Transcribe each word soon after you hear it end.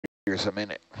meters a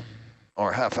minute,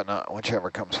 or half a knot,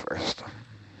 whichever comes first.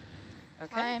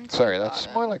 Okay. Sorry, that's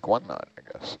more like 1 knot, I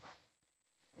guess.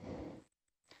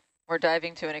 We're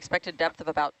diving to an expected depth of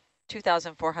about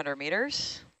 2,400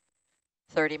 meters,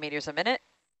 30 meters a minute.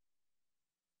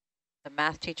 The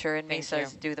math teacher in me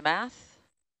says do the math.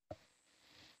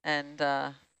 And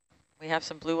we have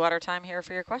some blue water time here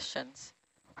for your questions.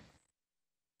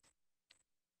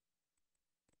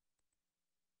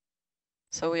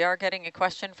 So we are getting a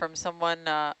question from someone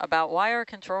about why our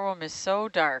control room is so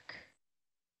dark.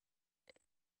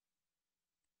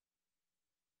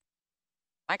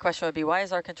 My question would be, why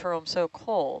is our control room so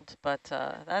cold? But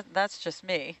that's just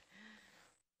me.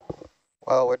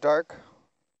 Well, we're dark.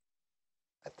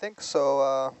 I think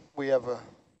so. We have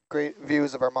great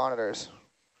views of our monitors.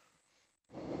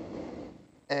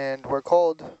 And we're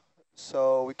cold,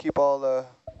 so we keep all the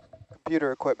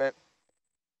computer equipment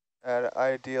at an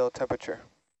ideal temperature.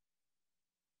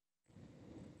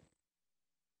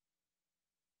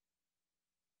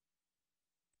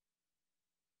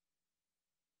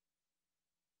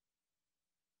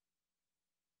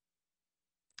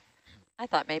 I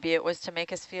thought maybe it was to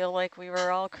make us feel like we were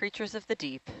all creatures of the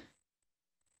deep.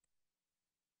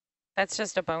 That's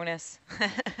just a bonus.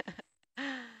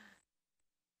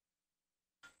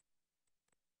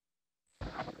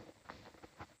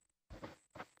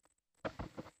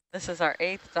 This is our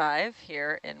 8th dive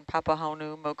here in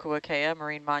Papahanaumokuakea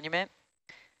Marine Monument.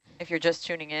 If you're just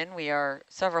tuning in, we are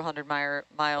several hundred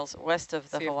miles west of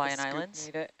the Hawaiian Islands.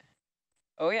 Made it.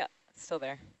 Oh yeah, it's still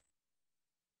there.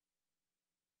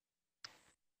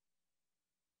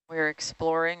 We're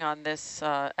exploring on this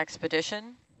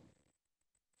expedition,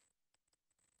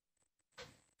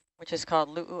 which is called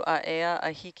Lu'u'aea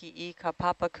Ahiki'i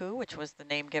Kapapaku, which was the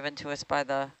name given to us by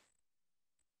the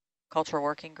Cultural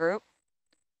Working Group.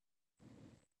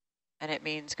 And it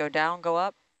means go down, go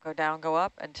up, go down, go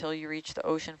up until you reach the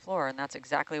ocean floor. And that's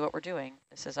exactly what we're doing.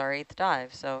 This is our 8th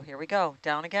dive. So here we go.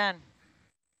 Down again.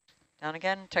 Down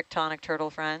again, tectonic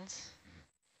turtle friends.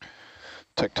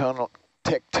 Tectonic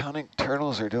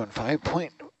turtles are doing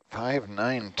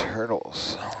 5.59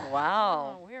 turtles.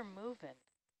 Wow. Oh, we're moving.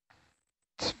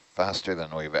 It's faster than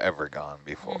we've ever gone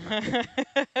before.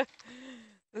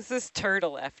 This is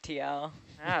turtle FTL.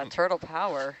 Ah, turtle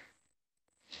power.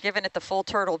 Giving it the full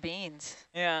turtle beans.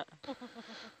 Yeah.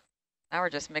 Now we're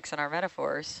just mixing our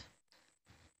metaphors.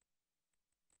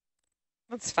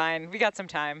 That's fine. We got some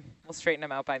time. We'll straighten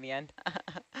them out by the end.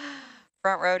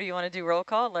 Front row, do you want to do roll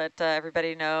call? Let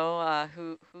everybody know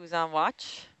who's on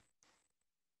watch.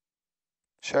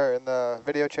 Sure, in the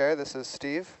video chair, this is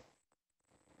Steve.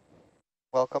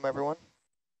 Welcome, everyone.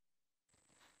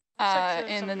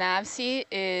 In the nav seat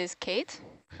is Kate.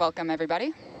 Welcome,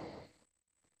 everybody.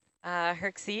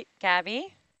 Herc seat,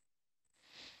 Gabby.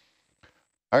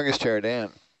 Argus chair, Dan.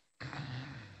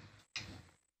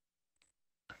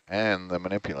 And the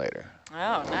manipulator.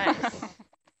 Oh, nice.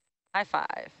 High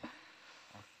five.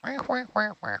 It's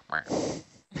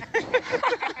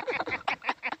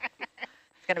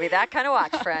going to be that kind of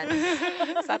watch, friend.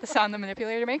 Is that the sound the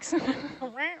manipulator makes?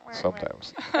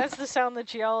 Sometimes. That's the sound the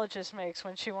geologist makes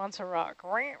when she wants a rock.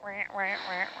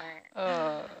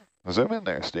 Zoom in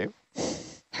there, Steve.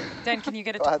 Dan, can you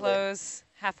get it Gladly. to close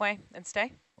halfway and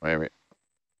stay? Maybe.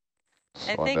 Just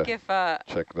I wanted think to if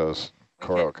check those we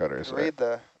coral can cutters. There. Read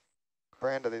the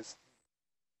brand of these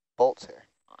bolts here.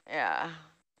 yeah,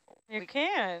 You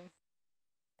can.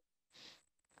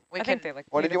 we I can. think they look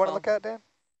What did you want to beautiful. look at, Dan?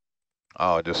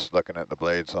 Oh, just looking at the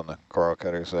blades on the coral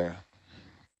cutters there.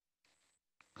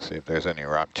 See if there's any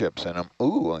rock chips in them.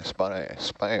 Ooh, I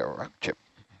spy a rock chip.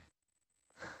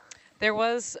 There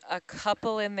was a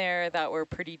couple in there that were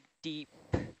pretty deep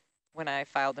when I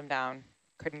filed them down.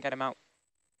 Couldn't get them out.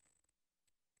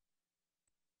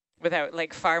 Without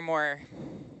like far more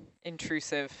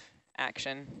intrusive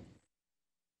action.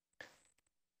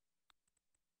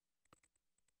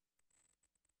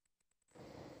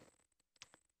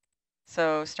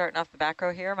 So starting off the back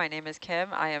row here, my name is Kim.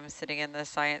 I am sitting in the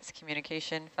Science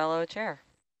Communication Fellow chair.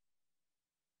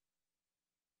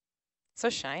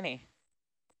 So shiny.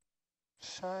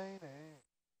 Shiny.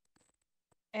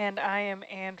 And I am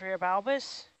Andrea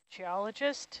Balbus,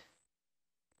 geologist.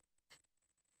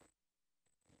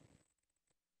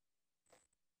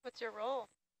 What's your role?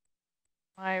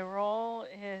 My role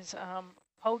is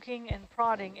poking and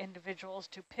prodding individuals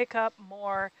to pick up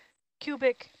more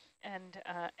cubic and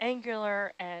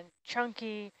angular and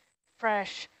chunky,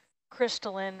 fresh,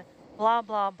 crystalline, blah,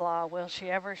 blah, blah, will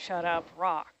she ever shut up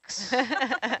rocks. rocks.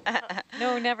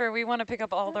 No, never. We want to pick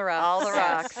up all the rocks. All the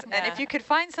Yes. rocks. And if you could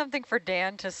find something for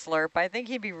Dan to slurp, I think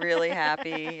he'd be really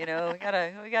happy. You know,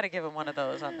 we gotta give him one of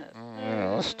those on this. Yeah,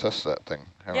 let's test that thing.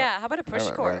 Yeah, how about a push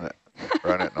Haven't core?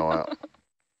 run it in a while.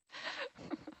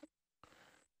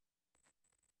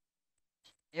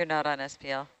 You're not on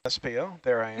SPL. SPO,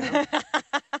 there I am.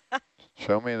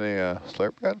 Show me the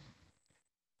slurp gun.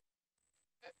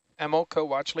 Emil,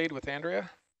 co-watch lead with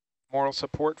Andrea. Moral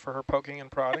support for her poking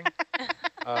and prodding.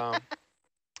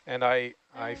 And I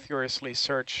furiously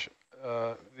search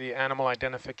the animal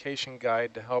identification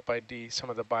guide to help ID some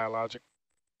of the biologics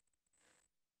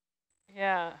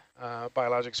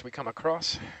we come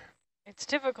across. It's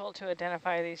difficult to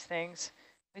identify these things.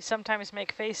 We sometimes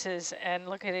make faces and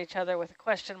look at each other with a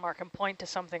question mark and point to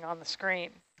something on the screen.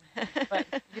 But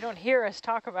you don't hear us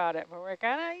talk about it, but we're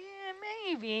kind of, yeah,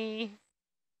 maybe.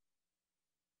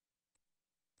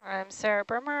 I'm Sarah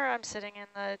Brimmer. I'm sitting in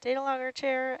the data logger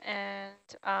chair, and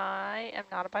I am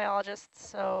not a biologist,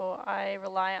 so I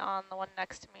rely on the one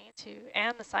next to me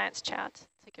and the science chat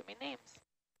to give me names.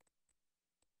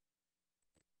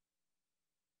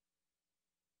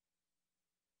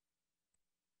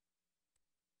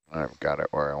 I've got it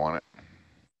where I want it.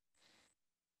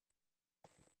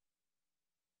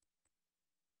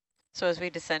 So as we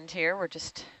descend here, we're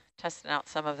just testing out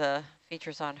some of the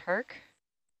features on Herc.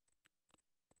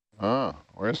 Oh,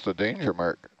 where's the danger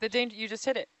mark? The danger, you just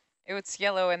hit it. It's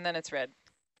yellow and then it's red.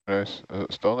 Is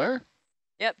it still there?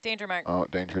 Yep, danger mark. Oh,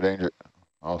 danger, danger.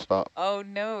 I'll stop. Oh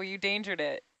no, you dangered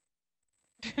it.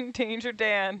 Danger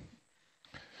Dan.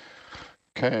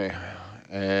 Okay.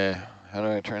 How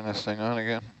do I turn this thing on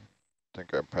again? I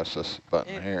think I press this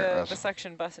button here. The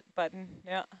suction button,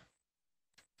 yeah.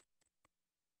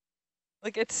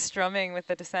 Look, it's strumming with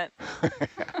the descent.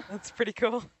 That's pretty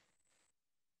cool.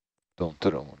 Don't.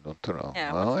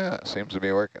 Yeah, Oh yeah, it seems to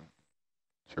be working.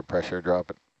 Is your pressure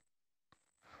dropping?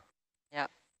 Yeah.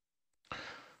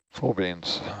 Full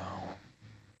beans.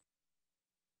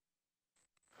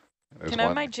 There's Can I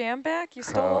have my jam back? You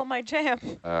stole all my jam.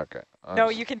 Okay. No,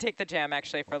 you can take the jam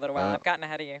actually for a little while. I've gotten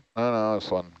ahead of you. No,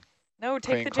 this one. No,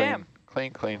 take the jam.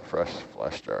 Clean, fresh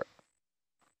flush jar.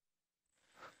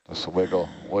 Just wiggle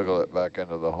it back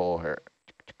into the hole here.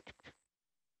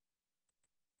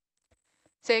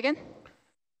 Say again?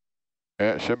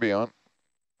 Yeah, it should be on.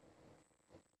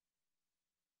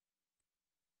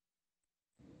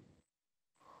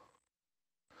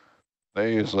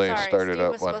 They usually start it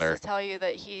up when they're... Steve was supposed to tell you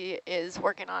that he is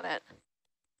working on it.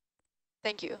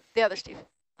 Thank you. The other Steve.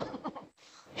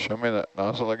 Show me that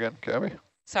nozzle again, Cabby.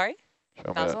 Sorry?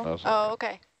 Show Nozzle? me that nozzle. Oh,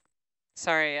 okay.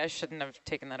 Sorry, I shouldn't have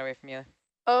taken that away from you.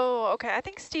 Oh, okay. I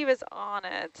think Steve is on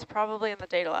it, probably in the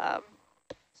data lab.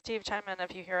 Steve, chime in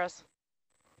if you hear us.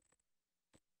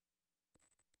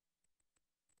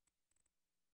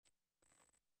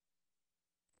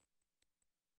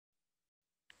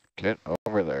 Get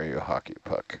over there, you hockey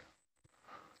puck.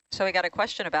 So we got a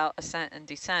question about ascent and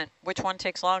descent. Which one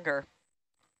takes longer?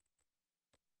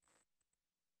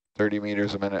 30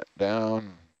 meters a minute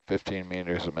down, 15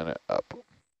 meters a minute up.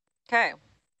 Okay.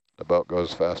 The boat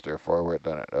goes faster forward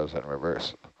than it does in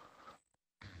reverse.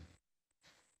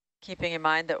 Keeping in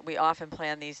mind that we often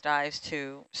plan these dives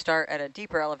to start at a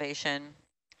deeper elevation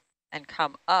and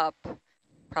come up,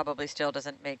 probably still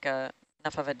doesn't make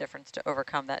enough of a difference to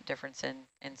overcome that difference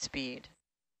in speed.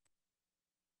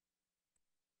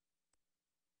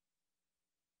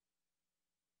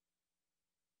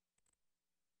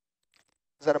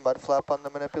 Is that a mud flap on the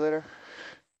manipulator?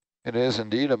 It is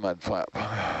indeed a mud flap.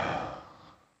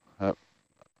 Yep.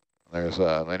 There's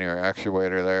a linear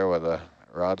actuator there with a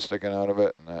rod sticking out of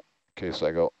it. In that case,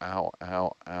 I go, ow,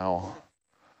 ow, ow,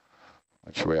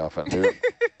 which we often do.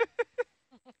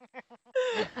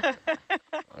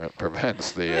 It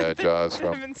prevents the jaws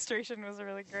The demonstration was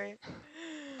really great.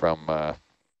 from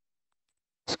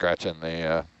scratching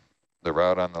the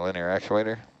rod on the linear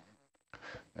actuator.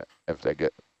 If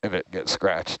it gets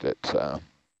scratched, it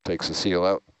takes the seal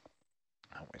out.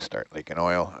 We start leaking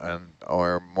oil,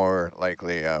 or more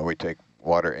likely we take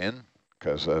water in,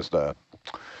 because as the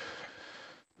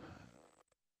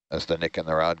nick in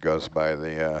the rod goes by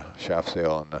the shaft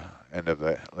seal on the end of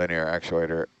the linear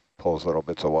actuator, it pulls little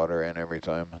bits of water in every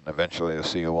time, and eventually the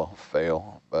seal will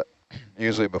fail. But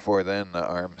usually before then, the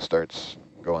arm starts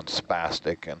going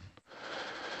spastic and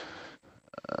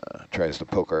tries to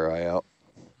poke our eye out.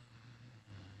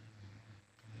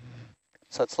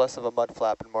 So it's less of a mud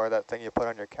flap and more of that thing you put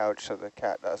on your couch so the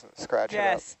cat doesn't scratch it up.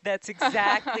 Yes, that's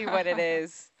exactly what it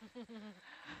is.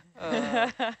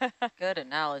 Good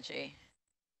analogy.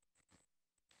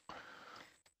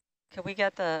 Can we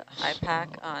get the high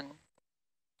pack on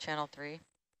channel 3.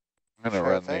 I'm gonna Sure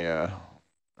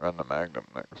run the Magnum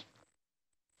next.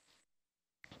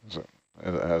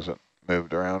 It hasn't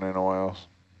moved around in a while.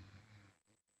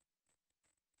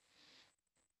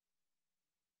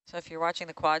 So if you're watching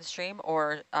the quad stream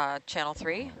or channel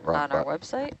 3 Wrong on our button.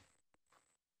 website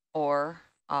or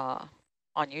on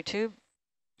YouTube,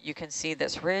 you can see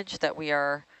this ridge that we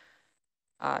are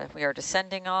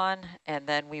descending on, and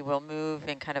then we will move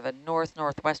in kind of a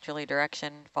north-northwesterly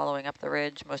direction following up the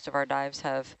ridge. Most of our dives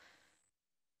have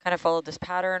kind of followed this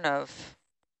pattern of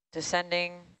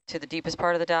descending to the deepest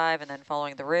part of the dive and then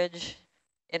following the ridge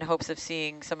in hopes of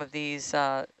seeing some of these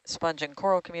sponge and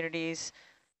coral communities,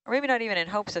 or maybe not even in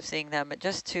hopes of seeing them, but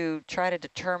just to try to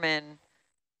determine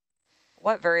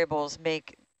what variables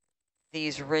make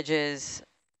these ridges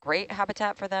great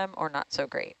habitat for them or not so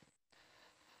great.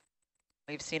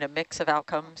 We've seen a mix of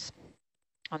outcomes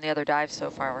on the other dives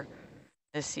so far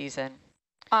this season.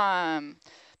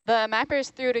 The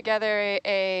mappers threw together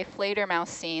a Fledermaus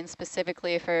scene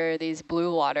specifically for these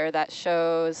blue water that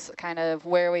shows kind of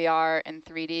where we are in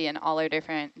 3D and all our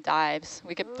different dives.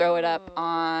 We could throw it up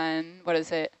on, what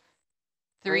is it,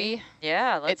 3?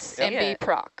 Yeah, let's It's see MB it.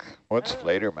 Proc. What's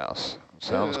Fledermaus?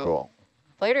 Sounds cool.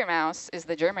 Fledermaus is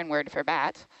the German word for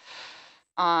bat.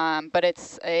 But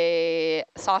it's a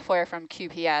software from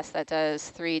QPS that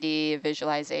does 3D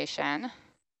visualization.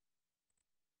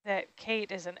 That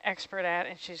Kate is an expert at,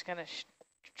 and she's going to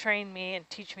train me and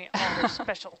teach me all her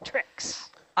special tricks.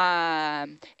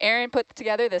 Erin put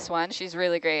together this one. She's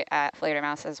really great at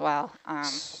Fledermaus as well.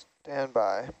 Stand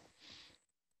by.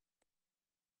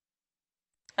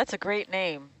 That's a great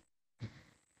name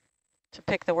to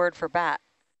pick the word for bat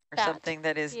or Bat. something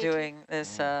that is BAT. doing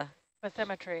this.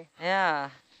 Bathymetry.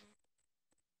 Yeah.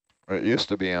 It used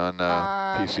to be on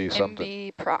PC something.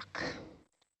 MB Proc.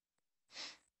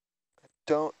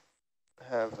 Don't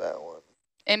have that one.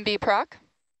 MB Proc?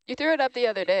 You threw it up the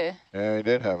other day. Yeah, he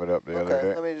did have it up the other Okay,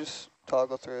 day. let me just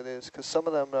toggle through these because some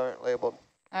of them aren't labeled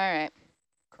All right.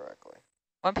 correctly.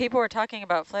 When people were talking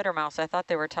about Fledermaus, I thought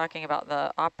they were talking about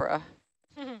the opera.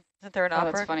 Isn't there an Oh, that's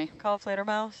opera funny. called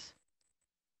Fledermaus?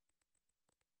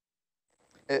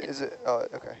 Is it? Oh,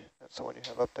 okay. That's the one you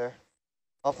have up there.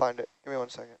 I'll find it. Give me 1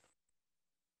 second.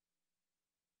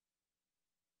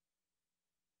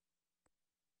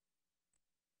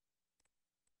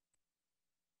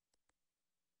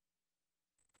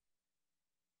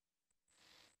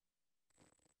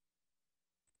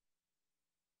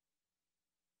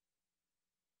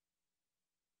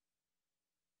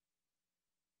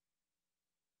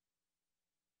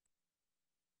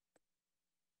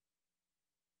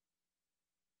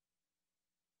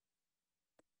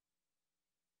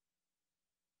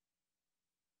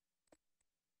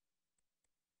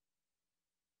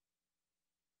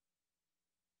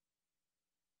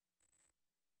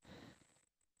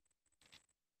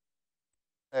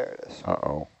 There it is.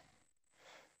 Uh-oh.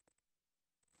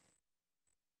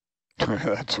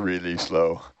 That's really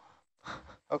slow.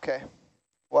 Okay.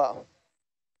 Wow.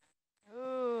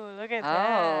 Ooh, look at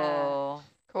Oh.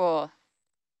 Cool. All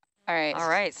right. All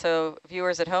right. So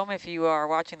viewers at home, if you are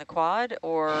watching the quad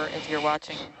or if you're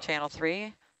watching channel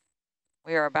 3,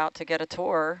 we are about to get a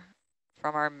tour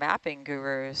from our mapping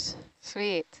gurus.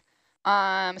 Sweet.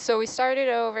 So we started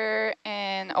over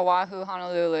in Oahu,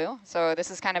 Honolulu. So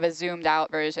this is kind of a zoomed out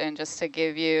version just to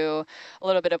give you a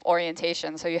little bit of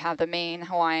orientation. So you have the main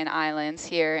Hawaiian Islands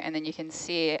here, and then you can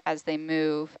see as they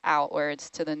move outwards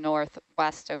to the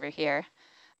northwest over here.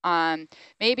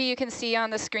 Maybe you can see on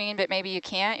the screen, but maybe you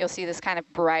can't. You'll see this kind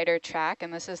of brighter track,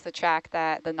 and this is the track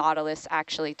that the Nautilus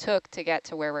actually took to get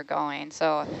to where we're going.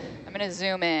 So I'm going to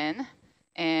zoom in,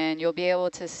 and you'll be able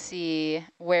to see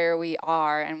where we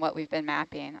are and what we've been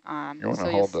mapping. You want to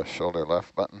hold the shoulder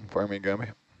left button for me, Gummy?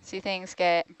 See things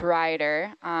get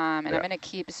brighter, and yeah. I'm going to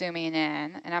keep zooming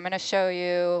in, and I'm going to show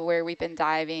you where we've been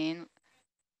diving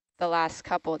the last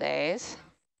couple days.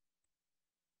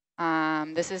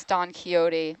 This is Don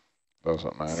Quixote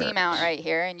Doesn't matter. seamount right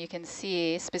here, and you can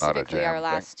see specifically our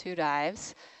last 2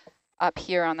 dives up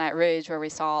here on that ridge where we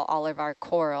saw all of our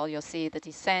coral. You'll see the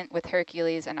descent with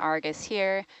Hercules and Argus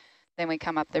here. Then we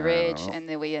come up the ridge and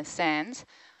then we ascend.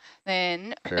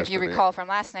 Then if you recall from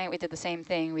last night, we did the same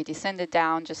thing. We descended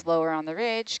down just lower on the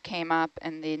ridge, came up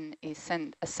and then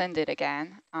ascended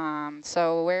again.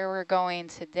 So where we're going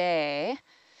today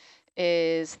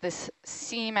is this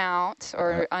seamount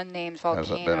or unnamed volcano.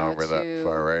 Hasn't been over that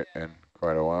far right in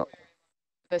quite a while.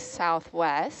 The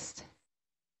southwest.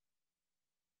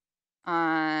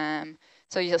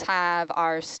 So you just have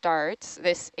our starts.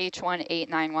 This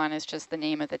H1891 is just the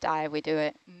name of the dive. We do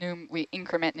it, we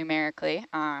increment numerically.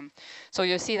 So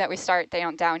you'll see that we start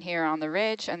down here on the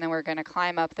ridge, and then we're going to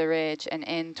climb up the ridge and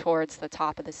in towards the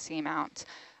top of the seamount.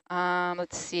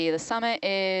 Let's see, the summit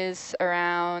is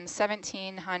around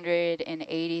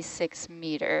 1,786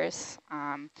 meters.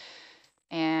 And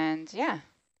yeah,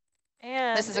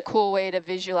 and this is a cool way to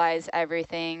visualize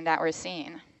everything that we're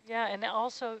seeing. Yeah, and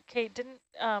also, Kate,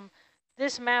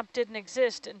 this map didn't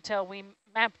exist until we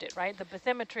mapped it, right? The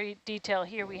bathymetry detail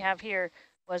we have here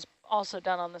was also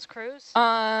done on this cruise?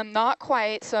 Not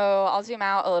quite. So I'll zoom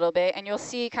out a little bit and you'll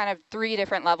see kind of 3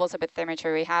 different levels of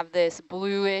bathymetry. We have this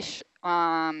bluish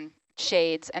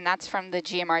shades, and that's from the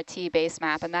GMRT base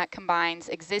map, and that combines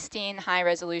existing high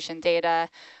resolution data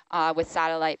with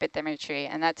satellite bathymetry,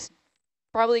 and that's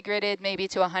probably gridded maybe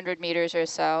to 100 meters or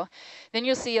so. Then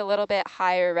you'll see a little bit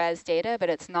higher res data, but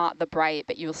it's not the bright,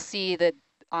 but you'll see the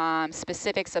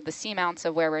specifics of the seamounts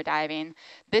of where we're diving.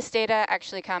 This data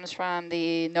actually comes from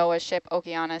the NOAA ship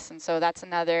Okeanos, and so that's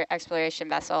another exploration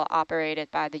vessel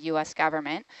operated by the US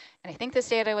government. And I think this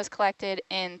data was collected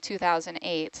in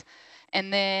 2008.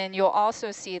 And then you'll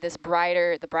also see this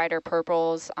the brighter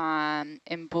purples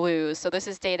in blues. So this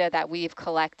is data that we've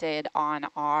collected on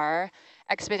our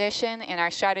expedition, and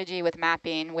our strategy with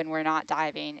mapping when we're not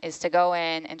diving is to go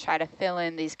in and try to fill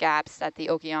in these gaps that the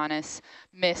Okeanos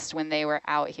missed when they were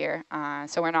out here.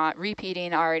 So we're not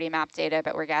repeating already mapped data,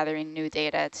 but we're gathering new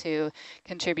data to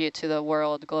contribute to the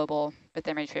world global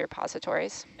bathymetry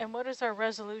repositories. And what is our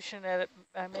resolution at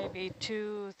maybe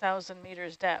 2,000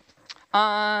 meters depth?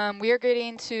 We are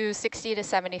getting to 60 to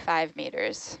 75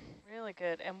 meters. Really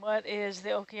good. And what is the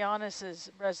Okeanos'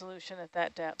 resolution at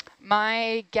that depth?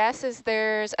 My guess is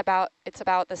it's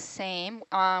about the same.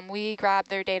 We grabbed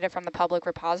their data from the public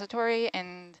repository,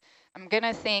 and I'm going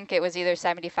to think it was either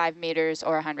 75 meters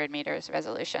or 100 meters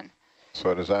resolution.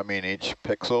 So does that mean each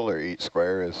pixel or each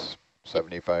square is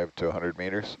 75 to 100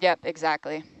 meters? Yep,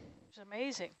 exactly. It's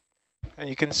amazing. And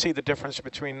you can see the difference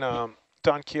between Don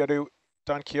Quixote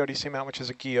Seamount, which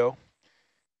is a geo,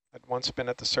 had once been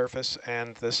at the surface,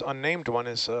 and this unnamed one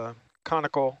is a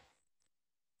conical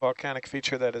volcanic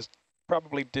feature that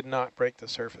probably did not break the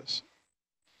surface,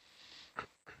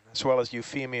 as well as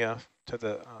Euphemia to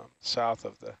the south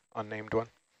of the unnamed one,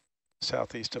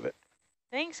 southeast of it.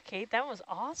 Thanks, Kate. That was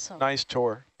awesome. Nice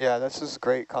tour. Yeah, this is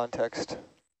great context.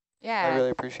 Yeah. I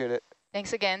really appreciate it.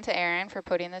 Thanks again to Aaron for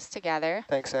putting this together.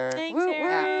 Thanks, Aaron. Thanks,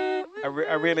 Aaron. I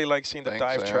really like seeing the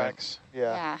dive tracks.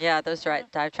 Yeah. Yeah, those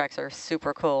dive tracks are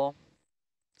super cool.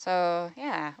 So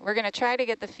yeah, we're going to try to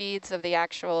get the feeds of the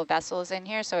actual vessels in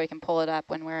here so we can pull it up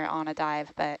when we're on a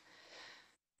dive, but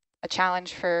a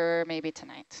challenge for maybe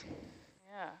tonight.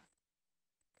 Yeah.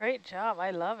 Great job.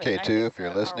 I love it. K2, if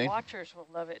you're listening. Our watchers will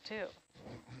love it too.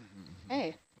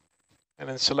 Hey. And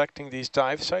in selecting these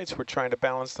dive sites, we're trying to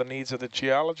balance the needs of the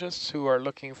geologists who are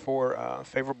looking for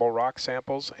favorable rock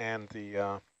samples, and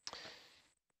the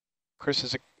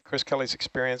Chris Kelly's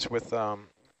experience with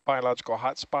biological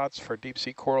hotspots for deep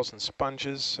sea corals and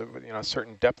sponges, so, a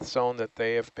certain depth zone that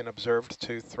they have been observed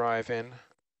to thrive in.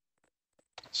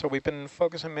 So we've been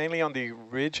focusing mainly on the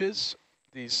ridges.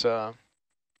 These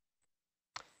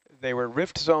they were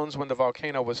rift zones when the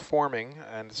volcano was forming,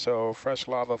 and so fresh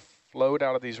lava flowed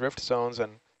out of these rift zones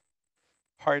and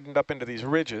hardened up into these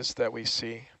ridges that we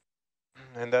see.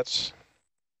 And that's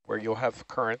where you'll have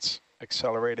currents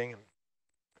accelerating and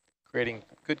creating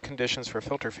good conditions for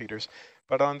filter feeders.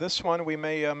 But on this one, we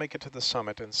may make it to the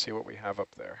summit and see what we have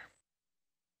up there.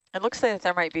 It looks like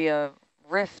there might be a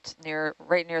rift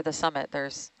right near the summit.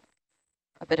 There's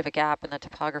a bit of a gap in the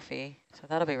topography, so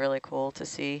that'll be really cool to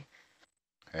see.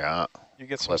 Yeah. You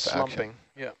get some slumping.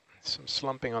 Yeah, some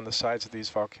slumping on the sides of these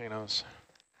volcanoes.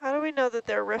 How do we know that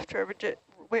they're rift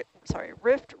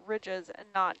ridges and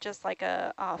not just like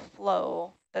a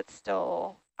flow that's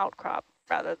still outcrop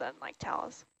rather than like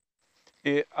talus?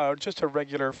 Just a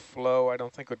regular flow, I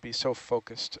don't think would be so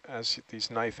focused as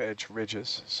these knife edge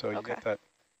ridges. So you get that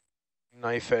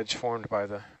knife edge formed by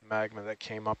the magma that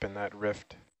came up in that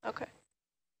rift. Okay.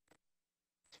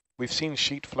 We've seen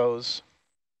sheet flows,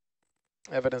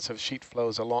 evidence of sheet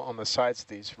flows along on the sides of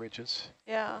these ridges.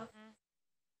 Yeah.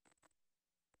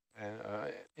 And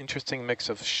interesting mix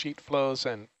of sheet flows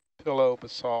and pillow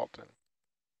basalt and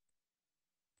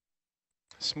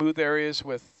smooth areas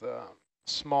with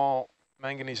small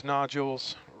manganese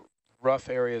nodules, rough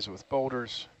areas with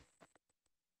boulders,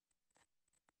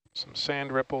 some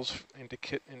sand ripples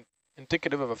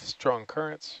indicative of strong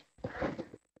currents.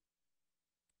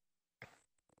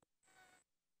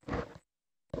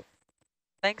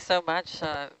 Thanks so much.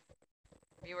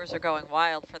 Viewers are going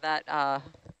wild for that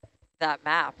that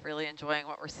map, really enjoying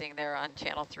what we're seeing there on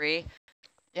channel 3.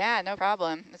 Yeah, no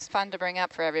problem. It's fun to bring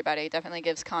up for everybody. Definitely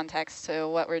gives context to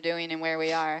what we're doing and where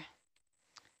we are.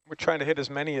 We're trying to hit as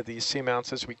many of these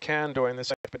seamounts as we can during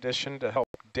this expedition to help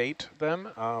date them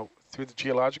through the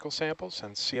geological samples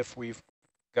and see if we've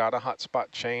got a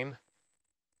hotspot chain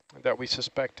that we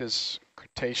suspect is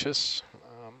Cretaceous,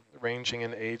 ranging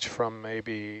in age from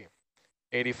maybe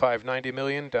 85, 90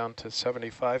 million down to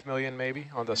 75 million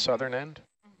maybe on the southern end.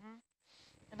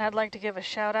 And I'd like to give a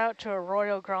shout out to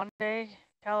Arroyo Grande,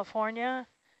 California.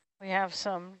 We have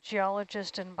some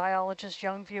geologist and biologist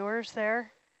young viewers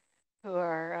there who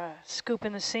are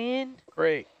scooping the scene.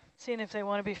 Great. Seeing if they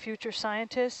want to be future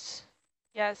scientists.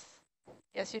 Yes.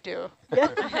 Yes, you do.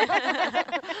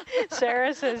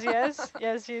 Sarah says yes.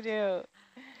 Yes, you do.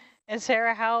 And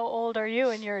Sarah, how old are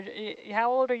you?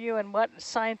 And what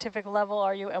scientific level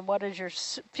are you? And what is your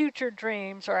future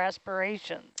dreams or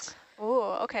aspirations? Ooh,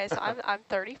 okay. So I'm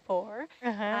 34.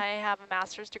 I have a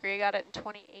master's degree. Got it in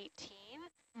 2018.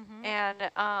 And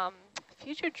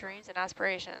future dreams and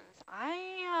aspirations.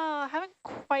 I haven't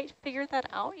quite figured that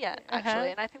out yet,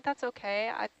 actually, and I think that's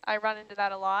okay. I run into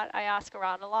that a lot. I ask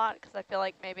around a lot because I feel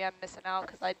like maybe I'm missing out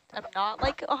because I'm not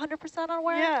like 100%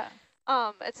 aware.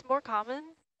 Yeah. It's more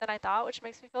common than I thought, which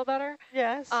makes me feel better.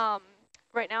 Yes.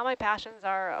 Right now, my passions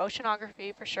are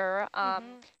oceanography for sure.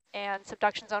 And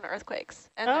subduction zone earthquakes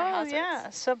and their hazards. Yeah,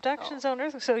 subduction zone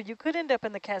earthquakes. So you could end up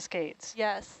in the Cascades.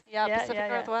 Yes, Pacific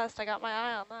Northwest. I got my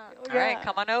eye on that. All right,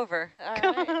 come on over. All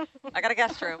right. I got a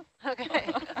guest room.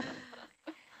 Okay.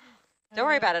 Don't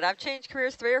worry about it. I've changed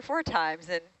careers 3 or 4 times,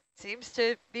 and seems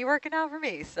to be working out for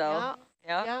me. So,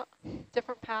 yeah.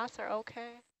 Different paths are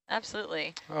okay.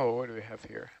 Absolutely. Oh, what do we have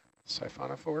here?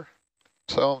 Siphonophore?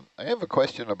 So I have a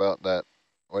question about that.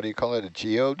 What do you call it? A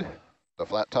geode? The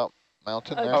flat top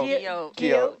mountain there?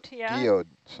 Geode, yeah. Geode,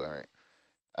 sorry.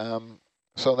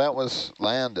 So that was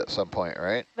land at some point,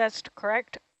 right? That's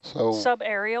correct. So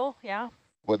subaerial, yeah.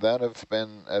 Would that have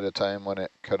been at a time when it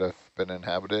could have been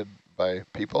inhabited by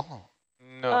people?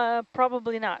 No.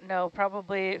 Probably not. No,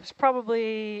 it's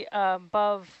probably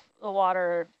above the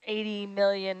water 80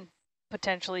 million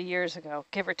potentially years ago,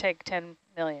 give or take 10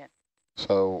 million.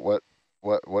 So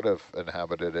what would have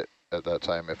inhabited it at that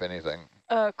time, if anything?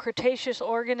 Cretaceous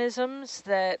organisms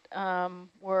that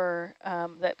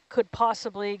that could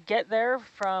possibly get there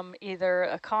from either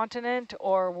a continent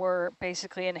or were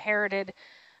basically inherited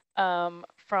from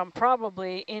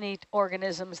probably any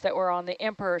organisms that were on the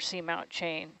Emperor Seamount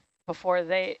chain before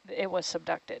it was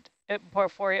subducted,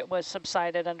 before it was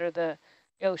subsided under the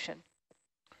ocean.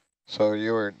 So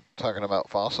you were talking about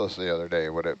fossils the other day.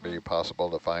 Would it be possible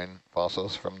to find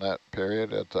fossils from that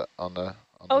period on the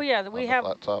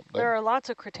there are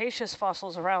lots of Cretaceous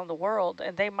fossils around the world,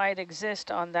 and they might exist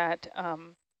on that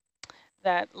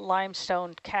that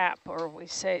limestone cap, or we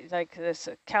say like this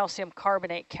calcium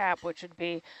carbonate cap, which would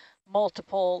be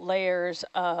multiple layers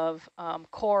of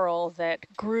coral that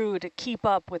grew to keep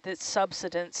up with its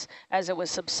subsidence as it was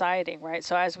subsiding, right?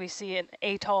 So as we see an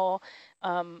atoll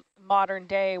modern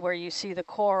day where you see the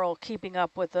coral keeping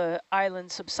up with the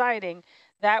island subsiding,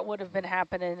 that would have been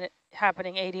happening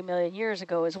 80 million years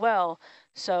ago as well.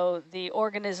 So the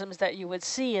organisms that you would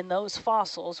see in those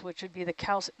fossils, which would be the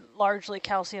largely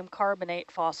calcium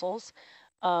carbonate fossils,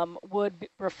 would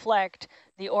reflect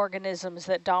the organisms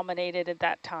that dominated at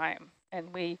that time.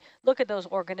 And we look at those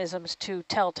organisms to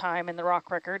tell time in the rock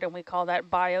record, and we call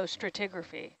that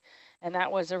biostratigraphy. And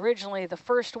that was originally the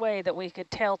first way that we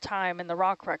could tell time in the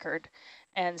rock record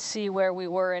and see where we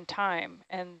were in time.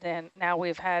 And then now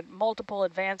we've had multiple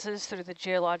advances through the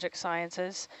geologic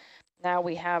sciences. Now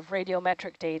we have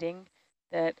radiometric dating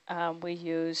that we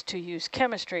use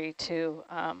chemistry to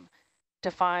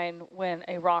define when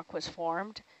a rock was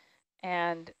formed.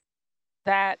 And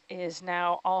that is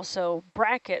now also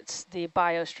brackets the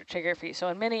biostratigraphy. So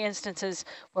in many instances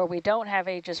where we don't have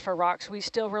ages for rocks, we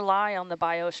still rely on the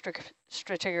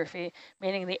biostratigraphy,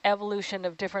 meaning the evolution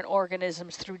of different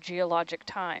organisms through geologic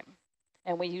time.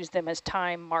 And we use them as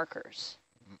time markers.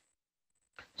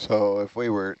 So if we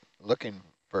were looking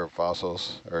for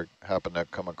fossils or happen to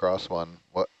come across one,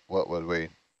 what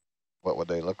would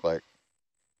they look like?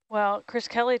 Well, Chris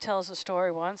Kelly tells a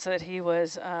story once that he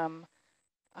was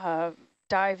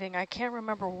diving, I can't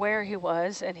remember where he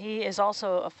was, and he is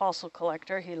also a fossil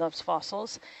collector. He loves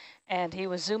fossils, and he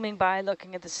was zooming by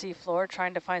looking at the seafloor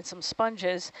trying to find some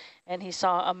sponges, and he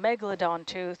saw a megalodon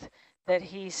tooth that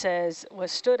he says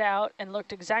stood out and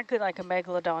looked exactly like a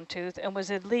megalodon tooth and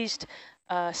was at least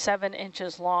 7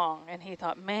 inches long. And he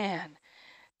thought, man,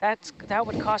 that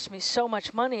would cost me so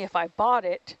much money if I bought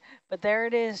it, but there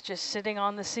it is just sitting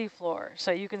on the seafloor.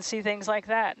 So you can see things like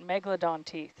that, megalodon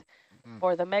teeth,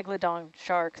 or the megalodon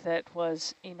shark that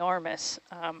was enormous.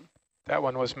 That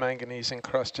one was manganese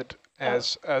encrusted,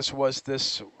 as was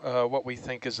this, what we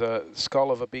think is a skull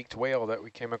of a beaked whale that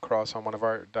we came across on one of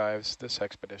our dives this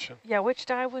expedition. Yeah, which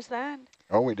dive was that?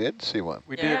 Oh, we did see one.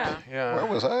 We Yeah. did, yeah. Where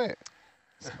was I?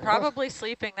 Probably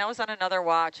sleeping. That was on another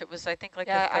watch. It was, I think, like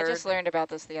the Yeah, third. I just learned about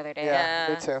this the other day. Yeah,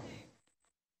 Yeah. me too.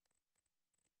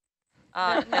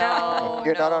 No,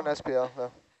 You're not on no. SPL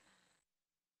though.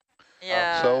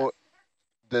 Yeah. So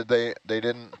did they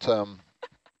didn't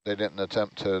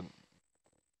attempt to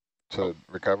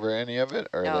recover any of it,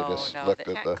 or No, they just no, looked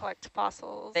they at Can't the? collect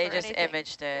fossils They or just anything.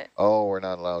 imaged it. Oh, we're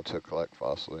not allowed to collect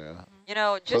fossil. Yeah. You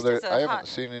know, So just as I a haven't hot,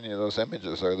 seen any of those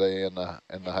images. Are they in the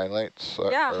highlights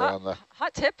yeah, or on the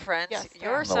hot tip, friends. Yes, they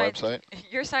Your are. on the science, website?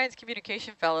 your science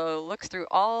communication fellow looks through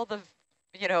all the,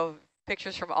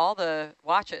 pictures from all the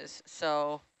watches.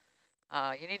 So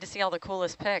you need to see all the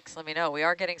coolest pics. Let me know. We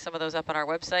are getting some of those up on our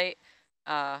website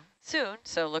soon.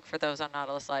 So look for those on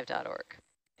nautiluslive.org.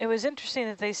 It was interesting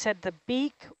that they said the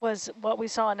beak was what we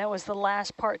saw, and that was the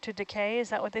last part to decay.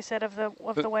 Is that what they said of the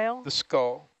whale? The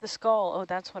skull. The skull. Oh,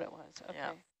 that's what it was. Okay.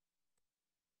 Yeah.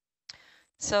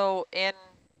 So in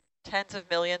tens of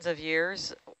millions of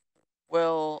years,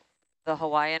 will the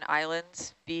Hawaiian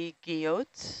Islands be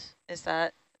guyots? Is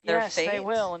that their Yes, fate? they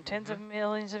will. In tens of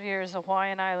millions of years, the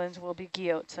Hawaiian Islands will be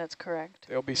guyots. That's correct.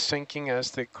 They'll be sinking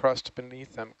as the crust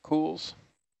beneath them cools,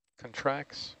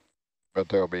 contracts. But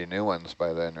there'll be new ones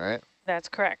by then, right? That's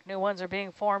correct. New ones are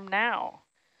being formed now.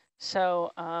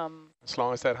 So As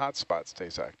long as that hot spot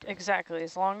stays active. exactly,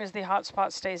 as long as the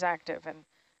hotspot stays active. And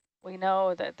we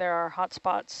know that there are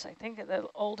hotspots. I think the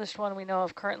oldest one we know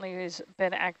of currently has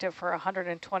been active for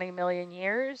 120 million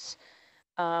years.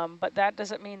 But that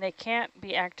doesn't mean they can't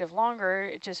be active longer.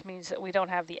 It just means that we don't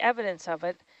have the evidence of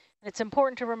it. It's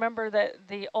important to remember that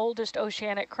the oldest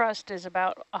oceanic crust is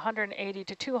about 180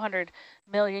 to 200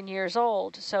 million years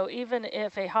old. So even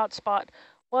if a hotspot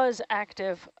was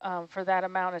active for that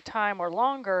amount of time or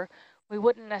longer, we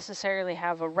wouldn't necessarily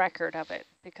have a record of it,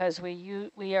 because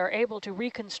we are able to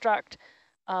reconstruct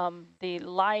the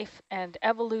life and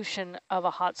evolution of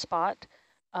a hotspot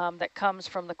that comes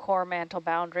from the core mantle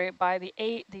boundary by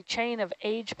the chain of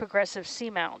age progressive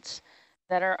seamounts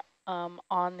that are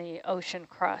on the ocean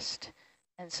crust.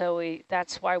 And so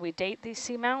that's why we date these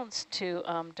seamounts, to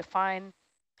define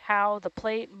how the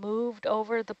plate moved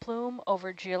over the plume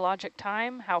over geologic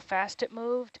time, how fast it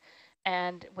moved,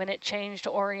 and when it changed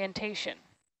orientation.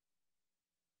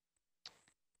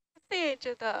 What's the age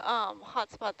of the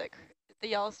hotspot, the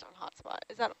Yellowstone hotspot?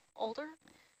 Is that older?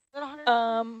 Is that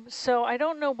 100? So I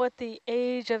don't know what the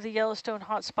age of the Yellowstone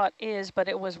hotspot is, but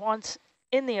it was once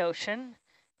in the ocean,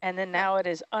 and then now it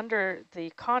is under the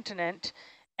continent,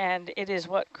 and it is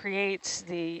what creates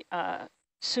the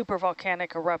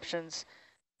supervolcanic eruptions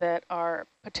that are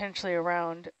potentially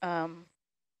around,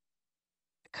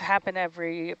 happen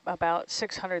every about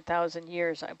 600,000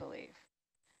 years, I believe.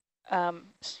 So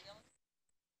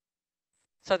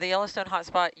the Yellowstone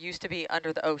hotspot used to be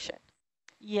under the ocean.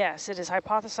 Yes, it is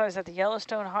hypothesized that the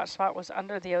Yellowstone hotspot was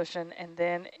under the ocean, and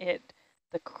then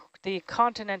the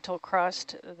continental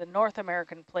crust, the North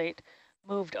American plate,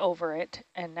 moved over it,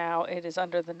 and now it is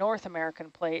under the North American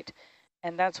plate,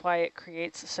 and that's why it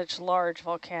creates such large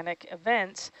volcanic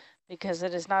events, because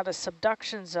it is not a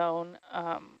subduction zone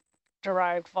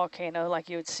derived volcano like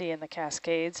you would see in the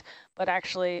Cascades, but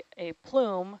actually a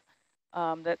plume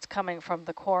that's coming from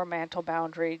the core mantle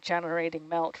boundary, generating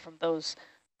melt from those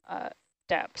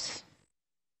depths.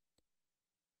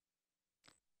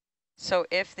 So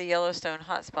if the Yellowstone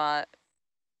hotspot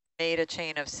made a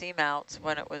chain of seamounts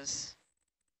when it was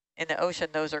in the ocean,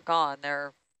 those are gone.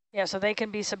 Yeah, so they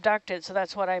can be subducted. So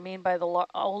that's what I mean by the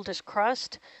oldest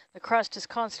crust. The crust is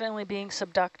constantly being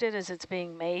subducted as it's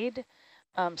being made.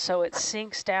 So it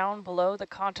sinks down below the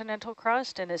continental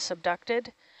crust and is subducted.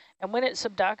 And when it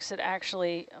subducts, it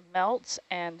actually melts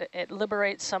and it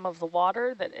liberates some of the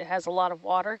water. That it has a lot of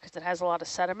water because it has a lot of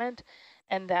sediment,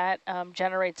 and that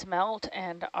generates melt.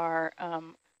 And our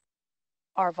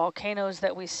volcanoes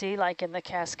that we see, like in the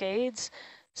Cascades,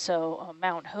 so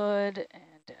Mount Hood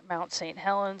and Mount St.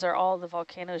 Helens, are all the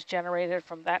volcanoes generated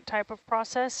from that type of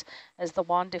process, as the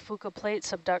Juan de Fuca plate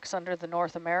subducts under the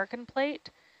North American plate.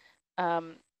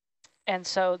 And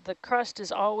so the crust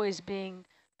is always being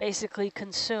basically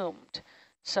consumed.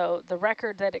 So the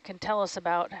record that it can tell us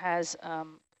about has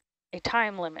a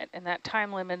time limit, and that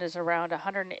time limit is around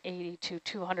 180 to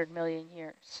 200 million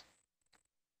years.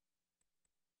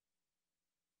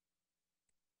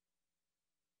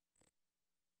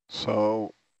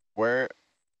 So where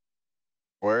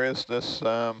is this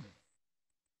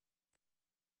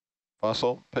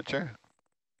fossil picture?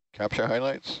 Capture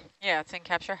highlights? Yeah, it's in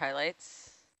capture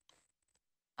highlights.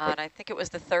 And I think it was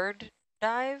the third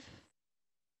dive.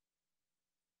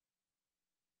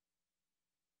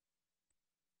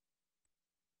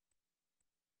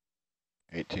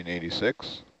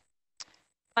 (1886)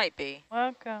 Might be.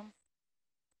 Welcome.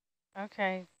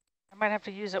 Okay. I might have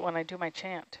to use it when I do my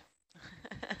chant.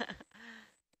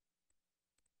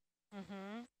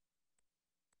 Mm-hmm.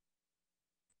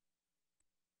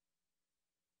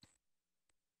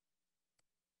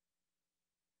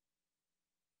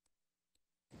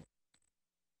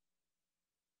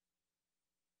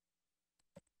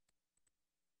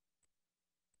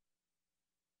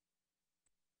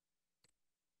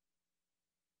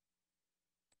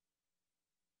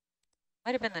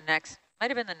 Might have been the next. Might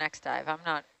have been the next dive. I'm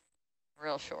not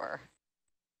real sure.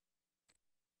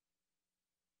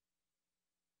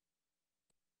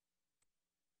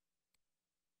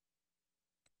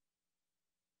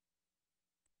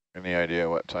 Any idea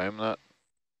what time that?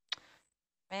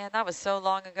 Man, that was so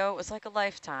long ago. It was like a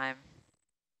lifetime.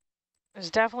 It was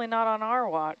definitely not on our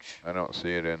watch. I don't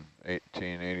see it in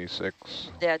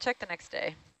 1886. Yeah, check the next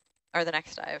day or the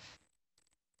next dive.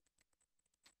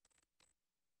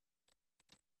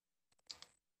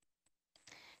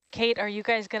 Kate, are you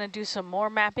guys going to do some more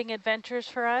mapping adventures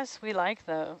for us? We like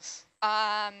those.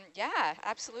 Yeah,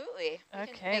 absolutely.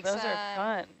 Okay, those are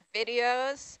fun.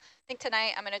 Videos. I think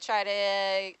tonight I'm going to try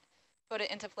to put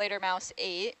it into Fledermaus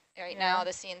 8. Right now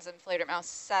the scene's in Fledermaus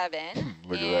 7.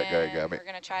 Look at that guy, got me. We're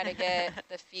going to try to get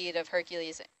the feed of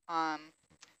Hercules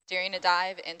during a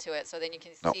dive into it, so then you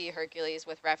can see Hercules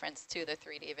with reference to the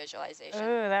 3D visualization.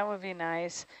 Oh, that would be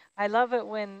nice. I love it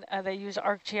when they use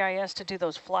ArcGIS to do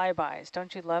those flybys.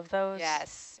 Don't you love those?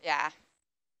 Yes, yeah.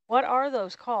 What are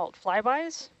those called?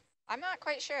 Flybys? I'm not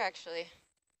quite sure, actually.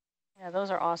 Yeah,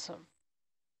 those are awesome.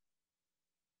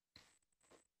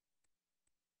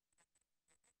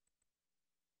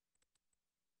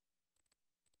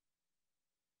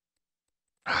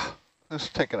 Who's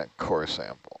taking a core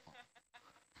sample?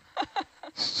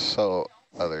 So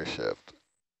other shift.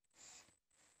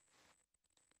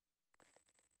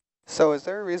 So is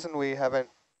there a reason we haven't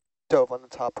dove on the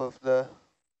top of the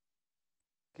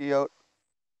Guyot?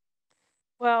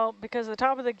 Well, because the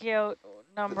top of the Guyot,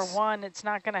 number one, it's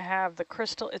not going to have the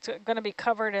crystal. It's going to be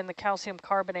covered in the calcium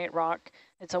carbonate rock.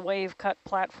 It's a wave cut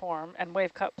platform and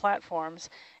wave cut platforms.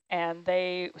 And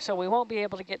so we won't be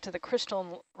able to get to the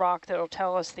crystal rock that will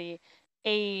tell us the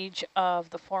age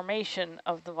of the formation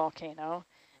of the volcano.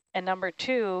 And number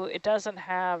two, it doesn't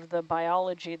have the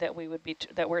biology that we would be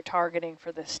that we're targeting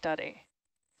for this study.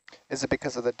 Is it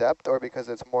because of the depth or because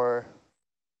it's more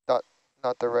not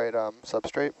the right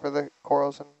substrate for the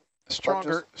corals and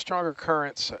stronger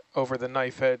currents over the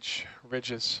knife edge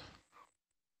ridges?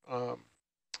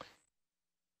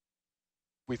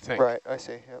 We think. Right, I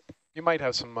see. Yep. You might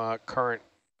have some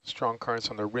strong currents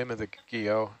on the rim of the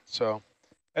Guyot, so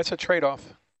that's a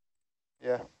trade-off.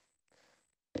 Yeah.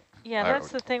 Yeah, that's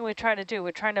the thing we try to do.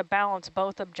 We're trying to balance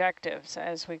both objectives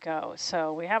as we go.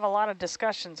 So we have a lot of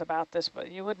discussions about this, but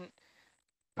you wouldn't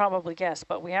probably guess,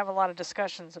 but we have a lot of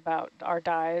discussions about our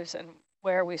dives and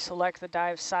where we select the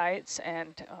dive sites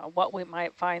and what we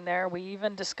might find there. We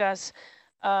even discuss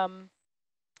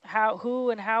who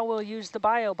and how we'll use the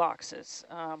bio boxes.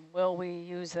 Will we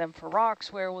use them for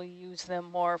rocks? Where will we use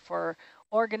them more for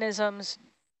organisms?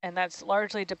 And that's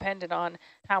largely dependent on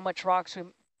how many rocks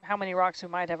we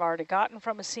might have already gotten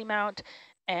from a seamount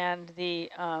and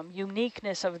the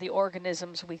uniqueness of the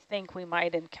organisms we think we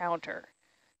might encounter.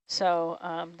 So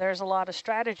there's a lot of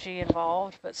strategy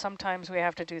involved, but sometimes we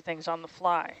have to do things on the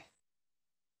fly.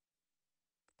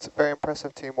 It's very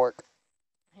impressive teamwork.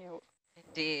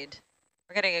 Indeed.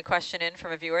 We're getting a question in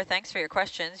from a viewer. Thanks for your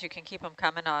questions. You can keep them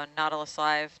coming on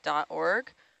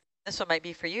nautiluslive.org. This one might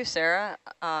be for you, Sarah.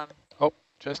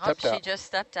 Just stepped out. She just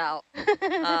stepped out.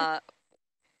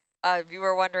 You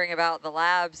were wondering about the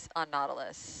labs on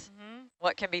Nautilus.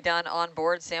 What can be done on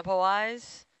board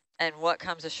sample-wise, and what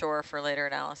comes ashore for later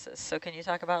analysis. So can you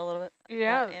talk about a little bit?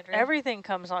 Yeah, Andrea? Everything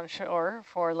comes on shore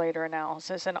for later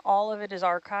analysis, and all of it is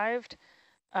archived.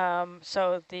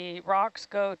 So the rocks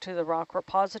go to the rock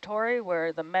repository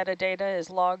where the metadata is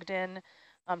logged in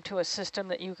to a system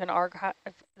that you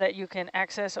can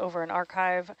access over an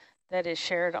archive that is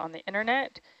shared on the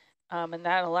internet. And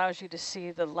that allows you to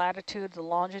see the latitude, the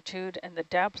longitude, and the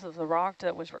depth of the rock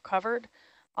that was recovered.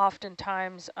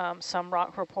 Oftentimes, some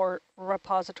rock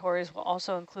repositories will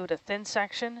also include a thin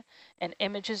section and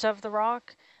images of the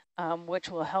rock. which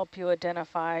will help you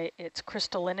identify its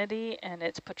crystallinity and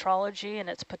its petrology and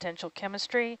its potential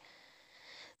chemistry.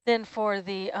 Then for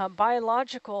the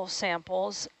biological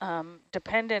samples,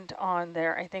 dependent on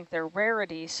I think their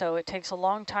rarity, so it takes a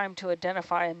long time to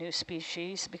identify a new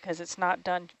species because it's not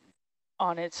done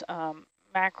on its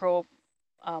macro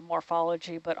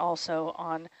morphology, but also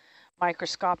on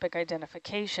microscopic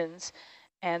identifications.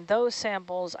 And those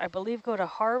samples, I believe, go to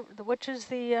Harvard, which is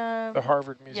the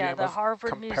Harvard Museum the of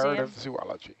Harvard Comparative Museum.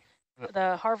 Zoology.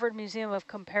 The Harvard Museum of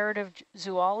Comparative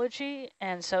Zoology,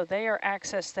 and so they are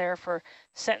accessed there for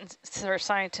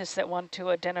scientists that want to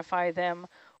identify them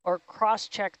or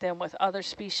cross-check them with other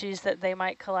species that they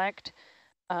might collect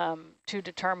to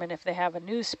determine if they have a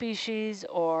new species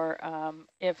or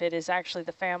if it is actually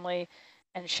the family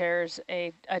and shares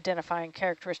identifying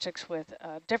characteristics with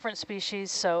different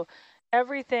species. So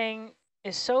everything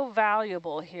is so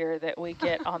valuable here that we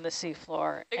get on the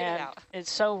seafloor, and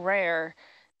it's so rare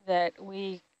that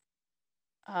we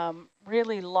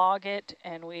really log it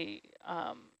and we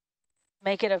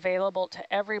make it available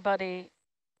to everybody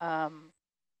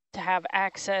to have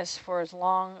access for as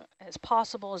long as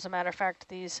possible. As a matter of fact,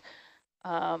 these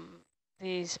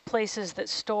places that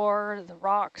store the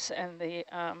rocks and the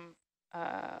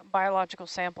biological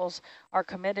samples are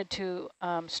committed to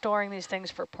storing these things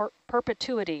for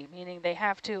perpetuity, meaning they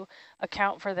have to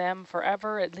account for them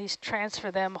forever, at least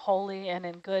transfer them wholly and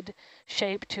in good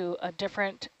shape to a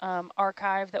different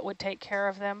archive that would take care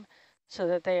of them so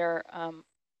that they are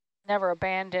never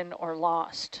abandoned or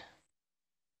lost.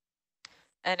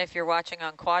 And if you're watching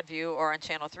on Quad View or on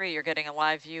Channel 3, you're getting a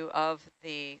live view of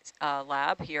the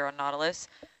lab here on Nautilus.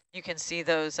 You can see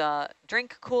those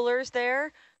drink coolers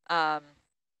there.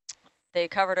 They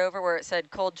covered over where it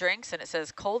said cold drinks and it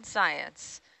says cold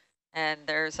science. And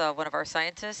there's one of our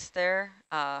scientists there,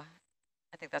 I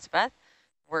think that's Beth,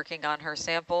 working on her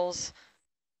samples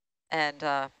and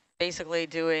basically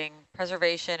doing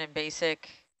preservation and basic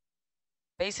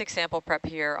sample prep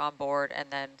here on board and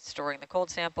then storing the cold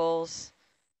samples.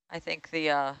 I think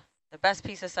the best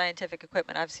piece of scientific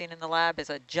equipment I've seen in the lab is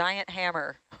a giant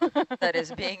hammer that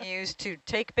is being used to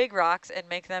take big rocks and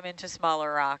make them into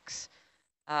smaller rocks.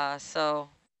 So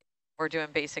we're doing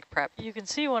basic prep. You can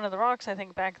see one of the rocks, I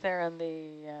think, back there on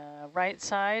the right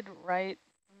side, right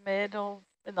middle,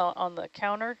 on the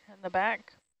counter in the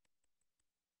back.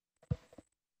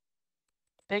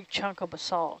 Big chunk of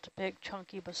basalt, big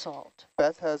chunky basalt.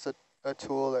 Beth has a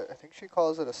tool that I think she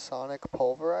calls it a sonic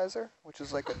pulverizer, which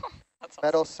is like a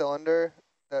metal cylinder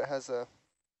that has a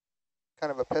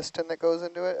kind of a piston that goes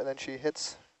into it, and then she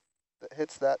hits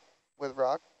that with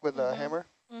a hammer.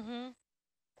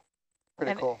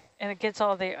 Pretty cool. And it gets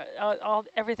all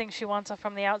everything she wants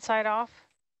from the outside off.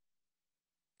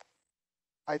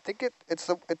 I think it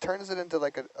turns it into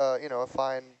like a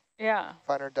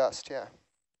finer dust, yeah.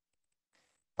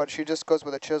 But she just goes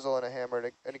with a chisel and a hammer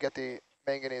to get the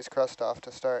manganese crust off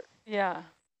to start. Yeah.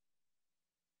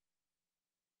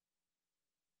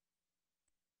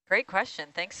 Great question.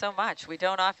 Thanks so much. We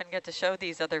don't often get to show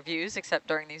these other views except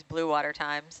during these blue water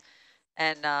times.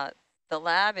 And the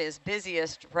lab is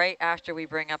busiest right after we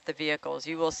bring up the vehicles.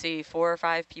 You will see 4 or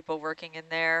 5 people working in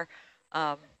there,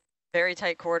 very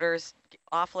tight quarters,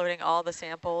 offloading all the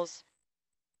samples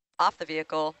off the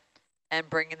vehicle and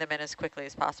bringing them in as quickly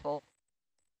as possible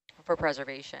for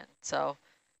preservation. So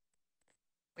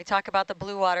we talk about the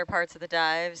blue water parts of the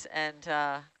dives, and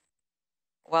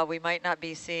while we might not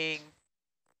be seeing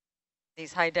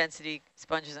these high density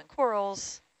sponges and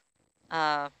corals,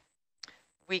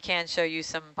 we can show you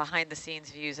some behind the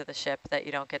scenes views of the ship that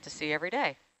you don't get to see every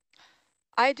day.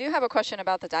 I do have a question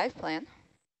about the dive plan.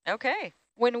 Okay.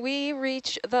 When we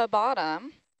reach the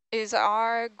bottom, is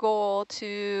our goal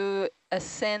to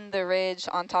ascend the ridge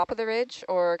on top of the ridge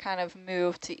or kind of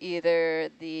move to either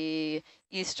the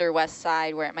east or west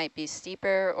side where it might be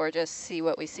steeper, or just see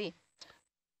what we see?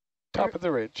 Top of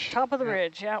the ridge. Top of the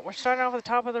ridge, yeah. We're starting off with the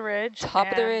top of the ridge. Top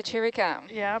of the ridge, here we come.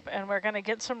 Yep, and we're going to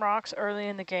get some rocks early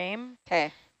in the game.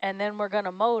 Okay. And then we're going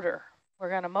to motor. We're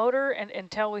going to motor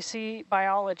until we see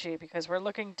biology, because we're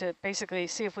looking to basically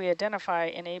see if we identify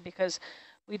any, because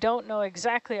we don't know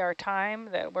exactly our time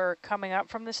that we're coming up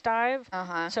from this dive.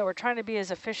 So we're trying to be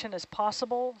as efficient as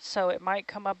possible. So it might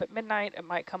come up at midnight. It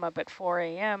might come up at 4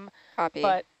 a.m. Copy.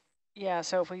 But yeah,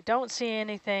 so if we don't see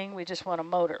anything, we just want to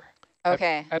motor.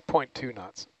 Okay. At 0.2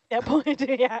 knots. At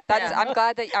 0.2, yeah. That's, I'm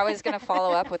glad that I was going to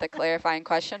follow up with a clarifying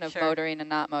question of motoring and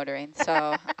not motoring.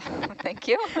 So thank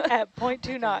you. At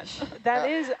 0.2 knots. That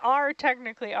is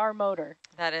technically our motor.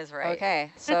 That is right.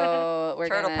 Okay, so we're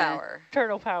Turtle power.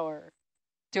 Turtle power.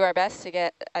 Do our best to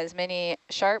get as many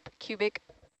sharp cubic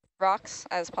rocks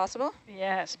as possible.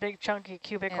 Yes, big chunky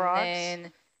cubic And rocks.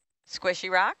 then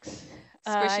Squishy rocks?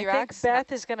 squishy I rocks. think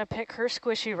Beth is going to pick her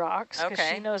squishy rocks because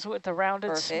Okay. she knows what the rounded,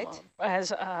 Perfect.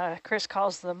 as Chris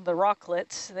calls them, the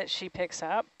rocklets that she picks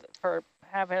up for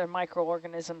having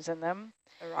microorganisms in them.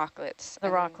 The rocklets. The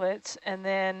rocklets. And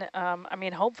then, I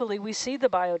mean, hopefully we see the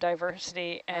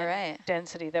biodiversity and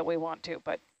density that we want to,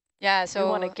 but yeah, so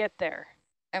we want to get there.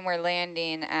 And we're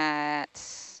landing at,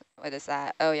 what is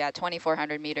that? Oh yeah,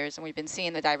 2,400 meters. And we've been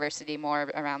seeing the diversity more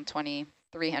around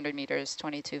 2,300 meters,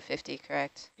 2,250,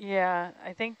 correct? Yeah,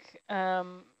 I think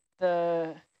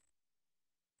the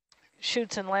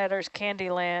Chutes and Ladders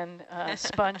Candyland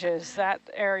sponges, that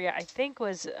area I think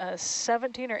was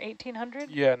 17 or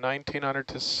 1,800? Yeah, 1,900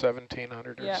 to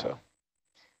 1,700 or so.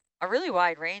 A really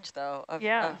wide range, though, of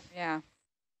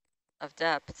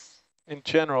depths. In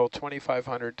general,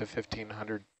 2,500 to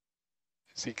 1,500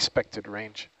 is the expected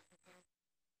range.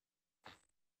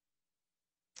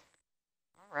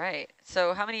 All right.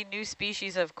 So how many new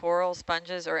species of coral,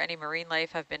 sponges, or any marine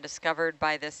life have been discovered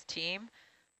by this team?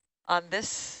 On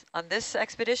this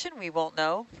expedition, we won't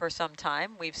know for some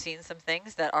time. We've seen some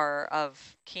things that are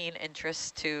of keen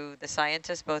interest to the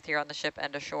scientists, both here on the ship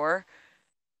and ashore.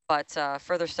 But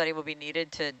further study will be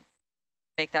needed to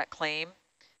make that claim.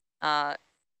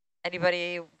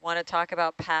 Anybody want to talk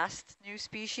about past new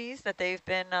species that they've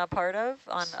been part of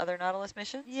on other Nautilus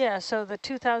missions? Yeah, so the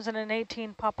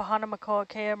 2018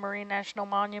 Papahanaumokoakea Marine National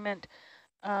Monument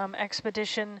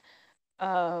expedition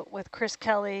with Chris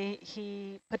Kelly,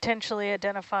 he potentially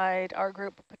identified, our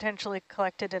group potentially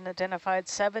collected and identified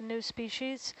 7 new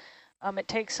species. It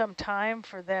takes some time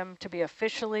for them to be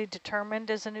officially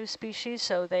determined as a new species,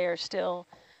 so they are still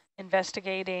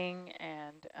investigating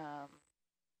and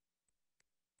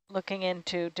looking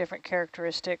into different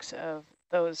characteristics of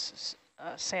those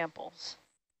samples.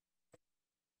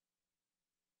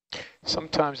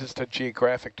 Sometimes it's the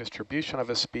geographic distribution of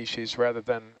a species rather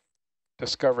than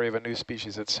discovery of a new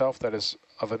species itself that is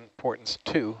of importance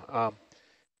too. On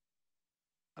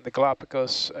the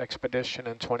Galapagos expedition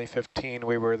in 2015,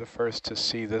 we were the first to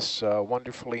see this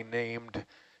wonderfully named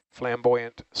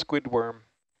flamboyant squidworm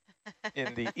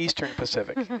in the Eastern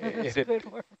Pacific.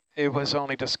 It was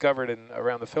only discovered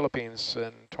around the Philippines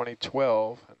in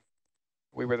 2012. And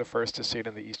we were the first to see it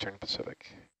in the Eastern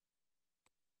Pacific.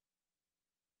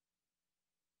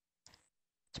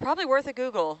 It's probably worth a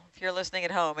Google if you're listening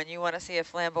at home and you want to see a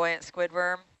flamboyant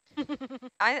squidworm.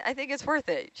 I think it's worth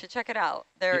it. You should check it out.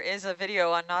 There is a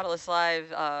video on Nautilus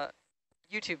Live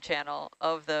YouTube channel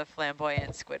of the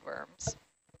flamboyant squidworms.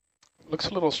 Looks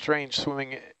a little strange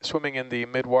swimming in the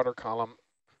mid-water column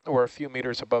or a few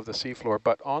meters above the seafloor,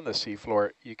 but on the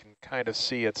seafloor you can kind of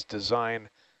see its design,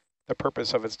 the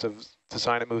purpose of its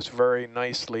design. It moves very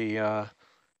nicely,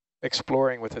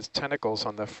 exploring with its tentacles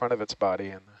on the front of its body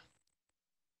and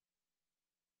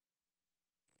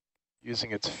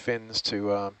using its fins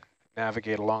to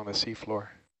navigate along the seafloor.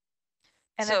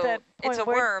 And so at that point, it's a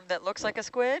worm that looks like a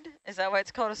squid? Is that why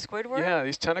it's called a squid worm? Yeah,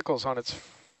 these tentacles on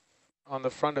the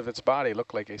front of its body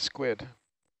look like a squid.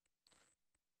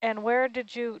 And where did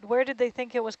they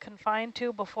think it was confined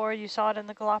to before you saw it in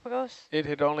the Galapagos? It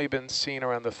had only been seen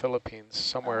around the Philippines,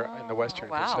 somewhere in the Western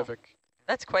Pacific.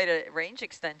 That's quite a range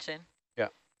extension. Yeah.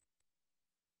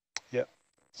 Yeah,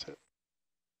 that's it.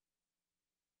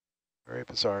 Very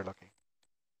bizarre looking.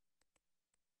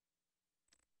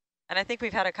 And I think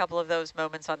we've had a couple of those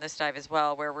moments on this dive as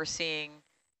well, where we're seeing,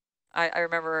 I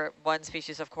remember one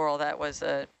species of coral that was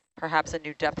perhaps a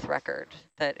new depth record,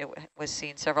 that it was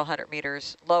seen several hundred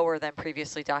meters lower than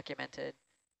previously documented.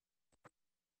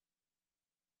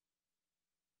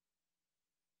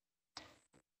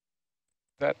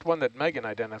 That one that Megan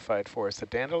identified for us, the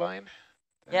dandelion?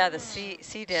 Yeah, the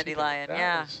sea dandelion,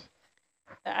 yeah.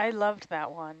 I loved that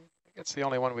one. I think it's the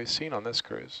only one we've seen on this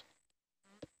cruise.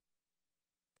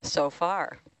 So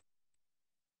far.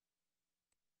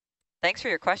 Thanks for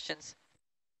your questions.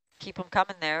 Keep them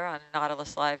coming there on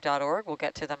nautiluslive.org. We'll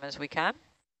get to them as we can.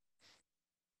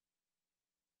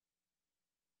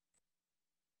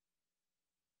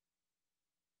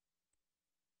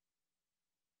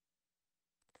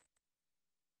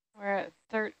 We're at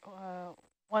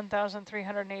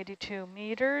 1,382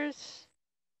 meters.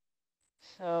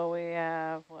 So we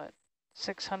have, what,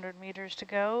 600 meters to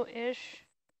go-ish?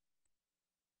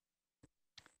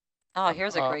 Oh,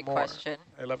 here's a great question.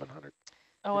 1,100.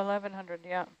 Oh, 1,100,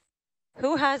 yeah.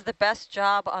 Who has the best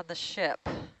job on the ship?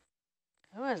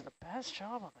 Who has the best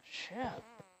job on the ship?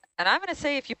 And I'm going to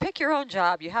say if you pick your own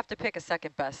job, you have to pick a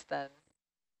second best then.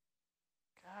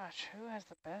 Gosh, who has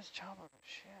the best job on the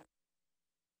ship?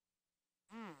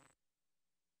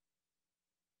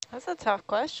 That's a tough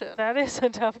question. That is a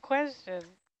tough question.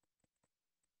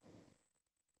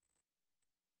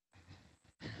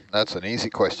 That's an easy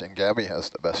question. Gabby has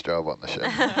the best job on the ship.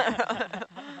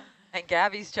 And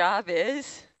Gabby's job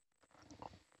is?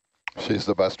 She's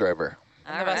the bus driver.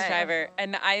 I'm the bus driver.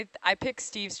 And I picked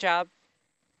Steve's job.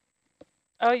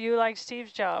 Oh, you like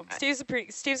Steve's job.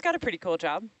 Steve's got a pretty cool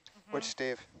job. Which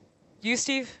Steve? You,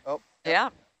 Steve? Oh, yeah.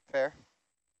 Fair.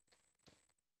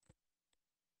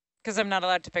 Because I'm not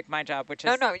allowed to pick my job, which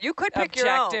is no, you could pick your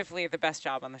own. Objectively the best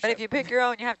job on the ship. But if you pick your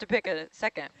own, you have to pick a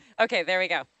second. Okay, there we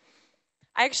go.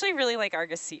 I actually really like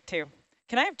Argus' seat too.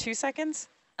 Can I have 2 seconds?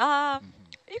 You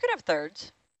can have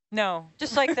thirds. No.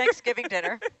 Just like Thanksgiving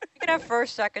dinner. You can have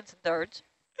first, seconds, and thirds.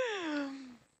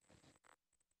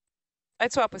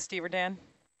 I'd swap with Steve or Dan.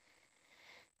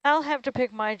 I'll have to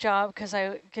pick my job because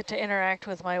I get to interact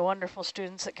with my wonderful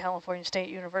students at California State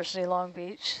University, Long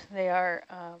Beach. They are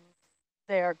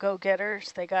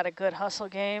go-getters. They got a good hustle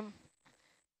game.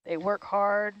 They work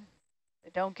hard.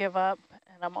 They don't give up,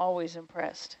 and I'm always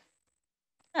impressed.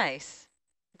 Nice.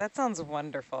 That sounds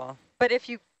wonderful. But if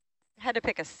you had to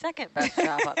pick a second best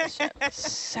job on the ship.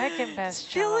 Second best job.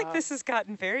 I feel like this has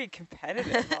gotten very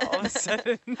competitive all of a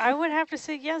sudden. I would have to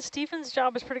say, yeah, Stephen's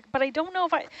job is pretty, but I don't know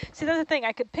if see, that's the thing.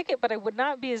 I could pick it, but I would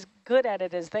not be as good at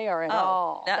it as they are at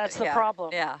all. That's the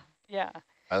problem. Yeah. Yeah.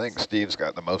 I think Steve's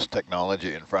got the most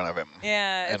technology in front of him.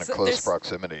 Yeah. In a close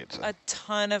proximity. So. A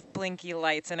ton of blinky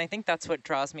lights, and I think that's what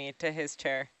draws me to his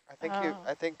chair. I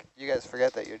think you guys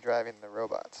forget that you're driving the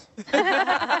robots.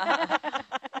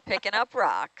 Picking up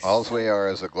rocks. All we are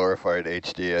is a glorified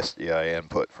HDSDI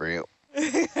input for you.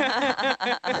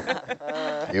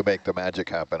 You make the magic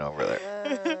happen over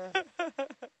there.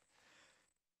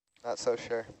 Not so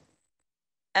sure.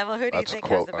 Emma, who do you think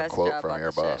has the best job from on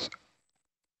your the boss. ship?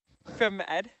 From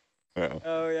Ed? Yeah.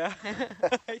 Oh, yeah.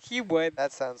 He would.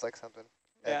 That sounds like something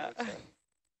Ed yeah. would say.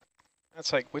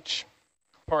 That's like which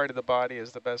part of the body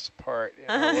is the best part. You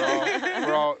know,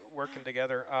 we're all working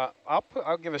together.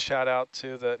 I'll give a shout out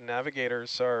to the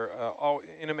navigators are all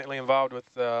intimately involved with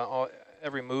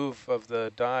every move of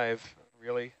the dive.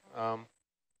 Really,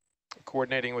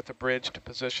 coordinating with the bridge to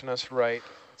position us right.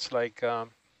 It's like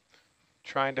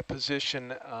trying to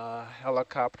position a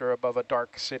helicopter above a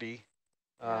dark city,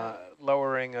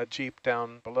 lowering a jeep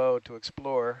down below to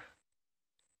explore.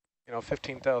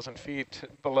 15,000 feet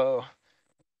below.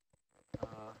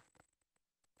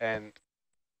 And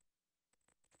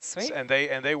sweet. And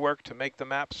they work to make the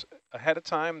maps ahead of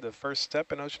time, the first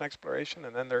step in ocean exploration,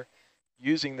 and then they're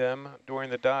using them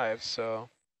during the dive. So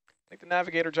I think the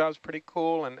navigator job is pretty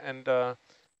cool, and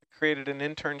created an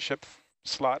internship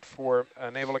slot for a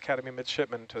Naval Academy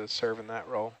midshipman to serve in that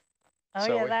role. Oh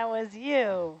so yeah, that was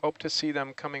you. Hope to see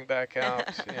them coming back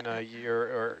out in a year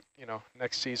or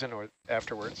next season or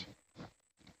afterwards.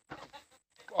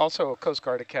 Also, Coast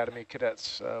Guard Academy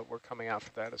cadets were coming out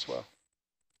for that as well.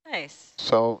 Nice.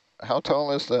 So how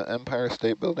tall is the Empire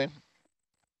State Building?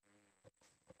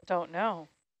 Don't know.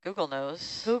 Google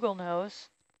knows. Google knows.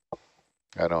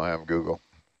 I don't have Google.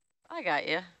 I got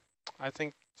you. I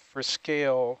think for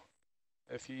scale,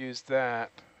 if you use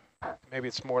that, maybe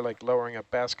it's more like lowering a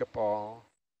basketball.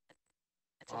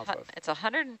 It's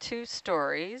 102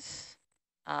 stories,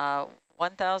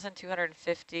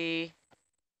 1,250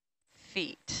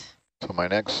 feet. So my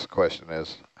next question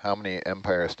is, how many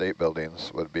Empire State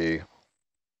Buildings would be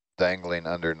dangling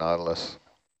under Nautilus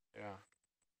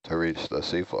to reach the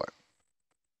seafloor?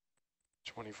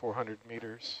 2,400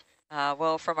 meters.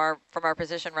 Well, from our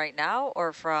position right now,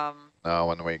 or from? No,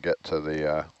 when we get to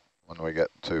the when we get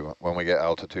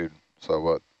altitude.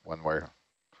 So when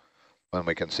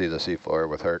we can see the seafloor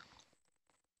with Herc,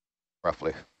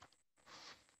 roughly.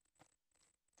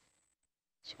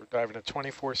 So we're diving at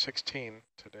 2416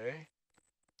 today.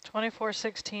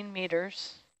 2416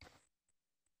 meters.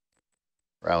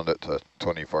 Round it to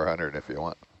 2,400 if you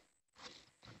want.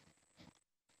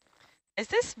 Is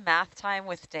this math time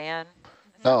with Dan?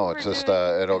 No, it's just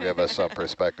it'll give us some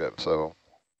perspective. So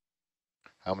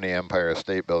how many Empire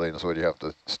State Buildings would you have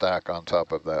to stack on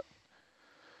top of that?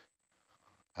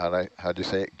 How'd you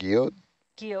say it? Geode?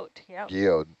 Geode, yeah.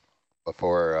 Geode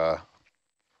before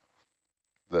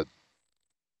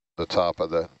the top of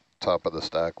the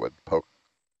stack would poke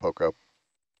up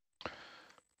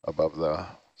above the.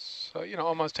 So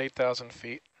almost 8,000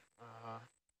 feet.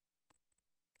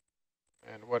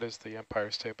 And what is the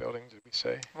Empire State Building? Did we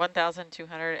say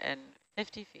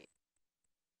 1,250 feet?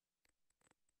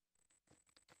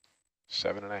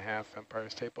 7.5 Empire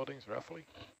State Buildings, roughly.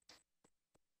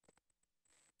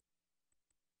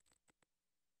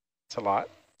 It's a lot.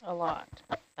 A lot.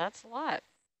 That's a lot.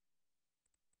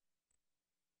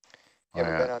 You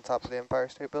ever been on top of the Empire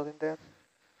State Building, Dan?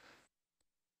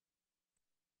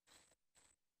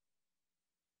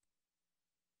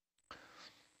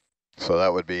 So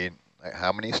that would be like,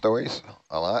 how many stories?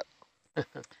 A lot?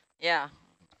 Yeah.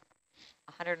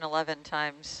 111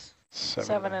 times.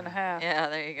 7.5. Yeah,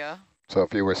 there you go. So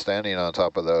if you were standing on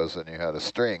top of those and you had a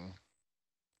string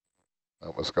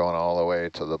that was going all the way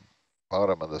to the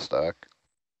bottom of the stack,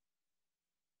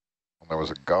 and there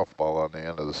was a golf ball on the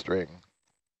end of the string.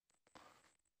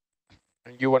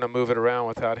 And you want to move it around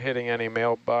without hitting any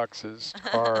mailboxes,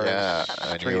 cars, Yeah,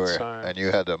 and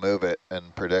you had to move it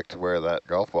and predict where that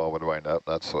golf ball would wind up.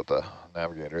 That's what the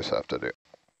navigators have to do.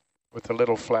 With a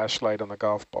little flashlight on the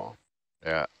golf ball.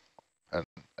 Yeah,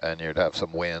 and you'd have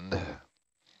some wind.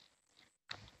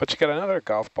 But you got another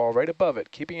golf ball right above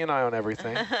it, keeping an eye on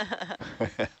everything.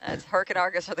 That's Herc and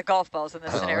Argus are the golf balls in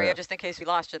this scenario, yeah. just in case we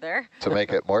lost you there. To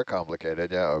make it more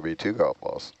complicated, yeah, it would be 2 golf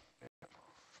balls.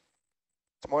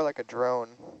 It's more like a drone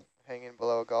hanging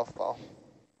below a golf ball,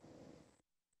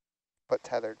 but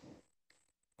tethered.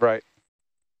 Right.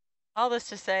 All this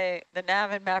to say, the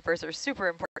nav and mappers are super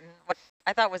important. What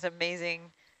I thought was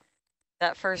amazing,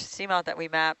 that first seamount that we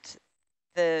mapped,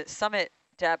 the summit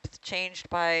depth changed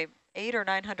by 800 or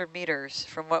 900 meters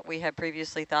from what we had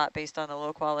previously thought based on the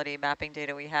low quality mapping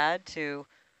data we had to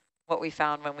what we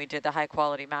found when we did the high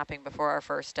quality mapping before our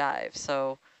first dive.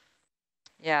 So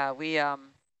yeah, we're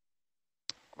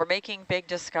making big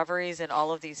discoveries in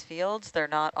all of these fields. They're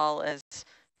not all as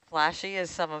flashy as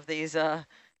some of these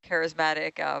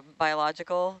charismatic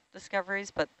biological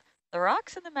discoveries, but the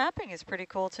rocks and the mapping is pretty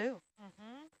cool too.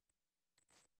 Mm-hmm.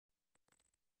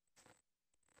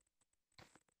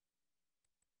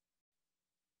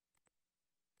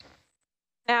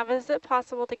 Nav, is it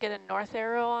possible to get a north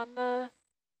arrow on the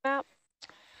map?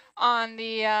 On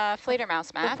the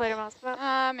Fledermaus map? The Fledermaus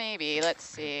map? Maybe. Let's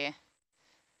see.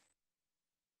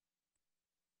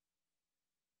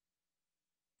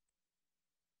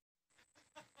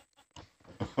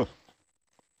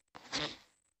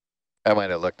 I might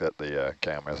have looked at the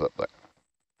cameras up there.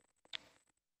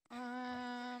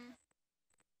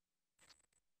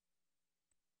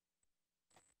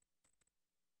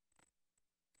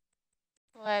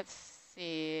 Let's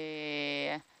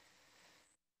see.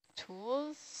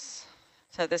 Tools.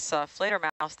 So this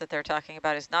Fledermaus that they're talking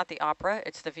about is not the Opera.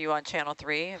 It's the view on channel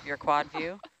 3 of your quad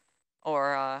view,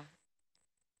 or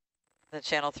the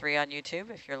channel 3 on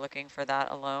YouTube if you're looking for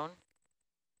that alone.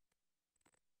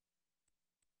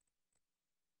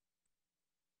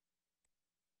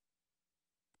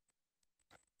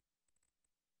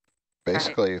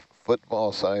 Basically,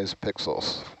 football-sized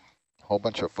pixels. A whole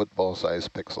bunch of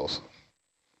football-sized pixels.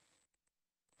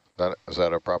 Is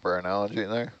that a proper analogy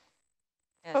there?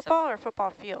 Yeah, football or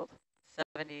football field?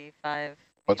 75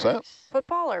 What's meters. that?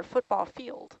 Football or football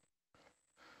field?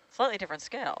 Slightly different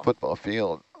scale. Football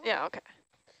field. Yeah, okay.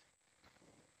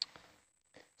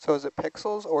 So is it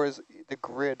pixels or is the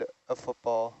grid a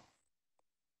football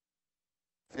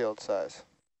field size?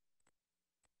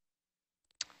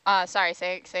 Sorry,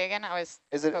 say again.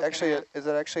 Is it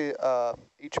actually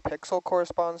each pixel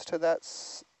corresponds to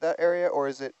that area, or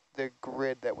is it the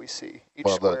grid that we see? Each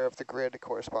square of the grid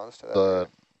corresponds to that area.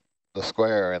 The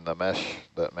square in the mesh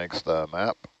that makes the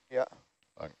map. Yeah.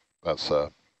 That's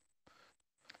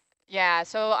yeah,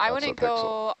 so I wouldn't a pixel.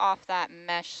 go off that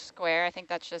mesh square. I think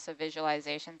that's just a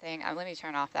visualization thing. Let me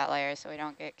turn off that layer so we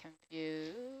don't get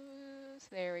confused.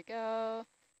 There we go.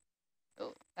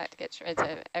 Oh, that gets rid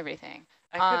of everything.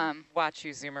 I could watch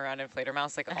you zoom around in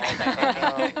Fledermaus like all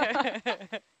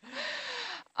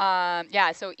day.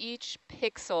 Yeah, so each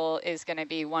pixel is going to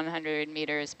be 100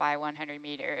 meters by 100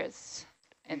 meters.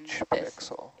 Each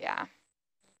pixel. Yeah. I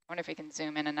wonder if we can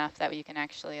zoom in enough that you can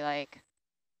actually like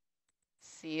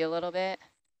see a little bit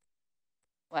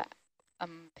what a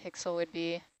pixel would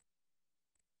be.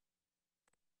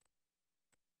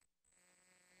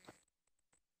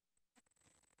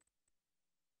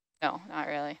 No, not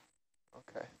really.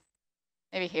 Okay.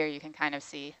 Maybe here you can kind of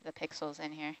see the pixels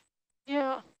in here.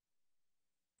 Yeah.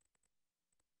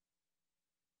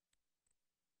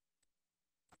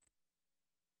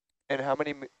 And how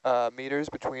many meters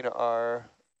between our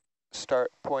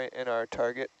start point and our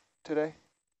target today?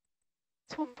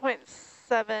 It's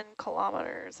 1.7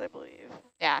 kilometers, I believe.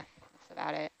 Yeah, that's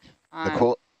about it.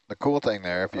 The cool thing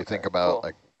there, if you think about,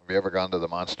 like, have you ever gone to the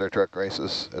monster truck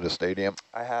races at a stadium?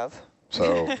 I have.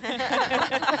 So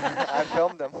I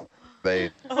filmed them.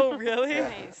 Oh, really? Yeah.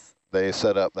 Nice. They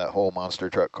set up that whole monster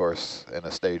truck course in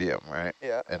a stadium, right?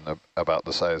 Yeah. In about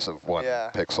the size of one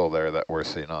pixel there that we're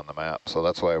seeing on the map. So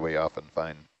that's why we often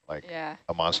find like a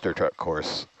monster truck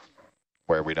course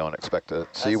where we don't expect to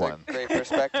see That's one. a great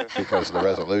perspective. Because the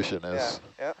resolution is.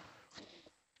 Yeah.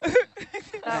 That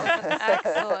was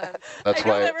excellent. That's I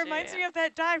know, why that reminds me of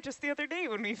that dive just the other day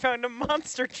when we found a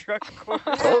monster truck course.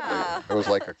 totally. It was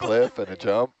like a cliff and a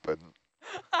jump, and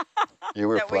you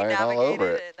were flying all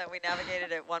over it. That we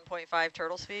navigated at 1.5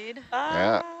 turtle speed.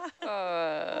 Yeah.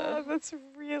 That's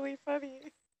really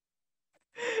funny.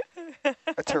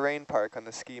 A terrain park on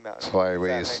the ski mountain. That's why we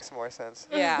That makes more sense.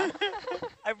 Yeah.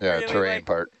 I yeah, really terrain like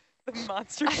park. the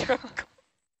monster truck.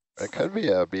 It could be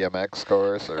a BMX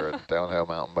course or a downhill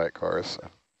mountain bike course.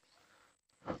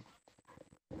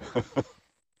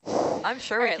 I'm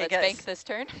sure All we right, could let's get. bank this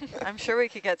turn. I'm sure we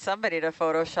could get somebody to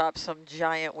Photoshop some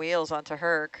giant wheels onto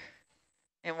Herc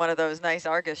in one of those nice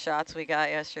Argus shots we got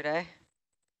yesterday.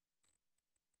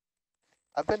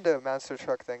 I've been to a monster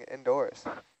truck thing indoors.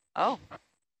 Oh.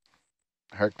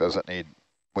 Herc doesn't need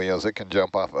wheels. It can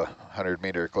jump off a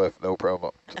 100-meter cliff, no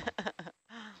problem.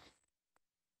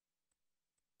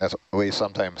 We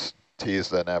sometimes tease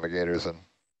the navigators and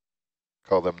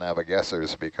call them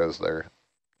navigessers because their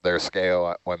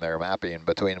scale when they're mapping,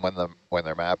 between when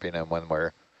they're mapping and when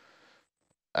we're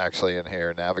actually in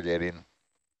here navigating,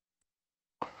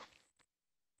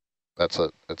 it's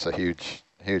a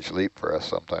huge leap for us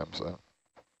sometimes.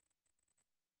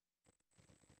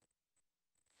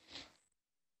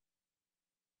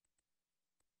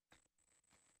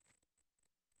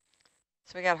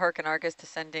 So we got Herc and Argus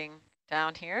descending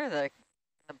down here, the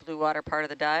blue water part of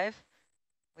the dive.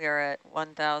 We are at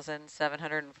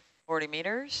 1,740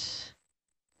 meters,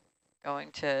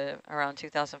 going to around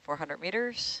 2,400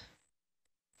 meters.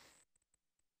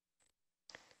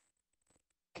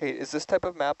 Kate, is this type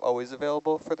of map always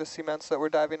available for the seamounts that we're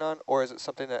diving on, or is it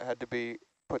something that had to be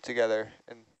put together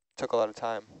and took a lot of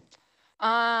time?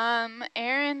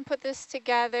 Erin put this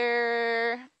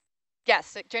together.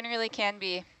 Yes, it generally can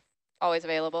be always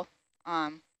available.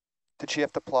 Did she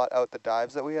have to plot out the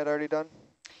dives that we had already done?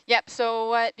 Yep,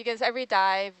 so because every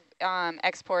dive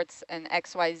exports an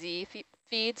XYZ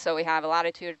feed, so we have a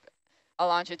latitude, a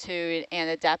longitude,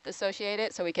 and a depth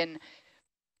associated, so we can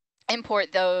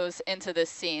import those into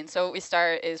this scene. So what we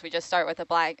start is we just start with a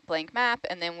blank map,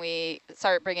 and then we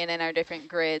start bringing in our different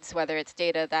grids, whether it's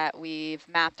data that we've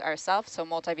mapped ourselves, so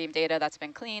multi-beam data that's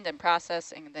been cleaned and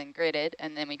processed and then gridded,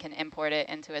 and then we can import it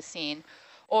into a scene.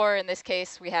 Or in this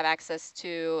case, we have access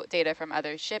to data from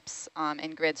other ships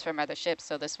and grids from other ships.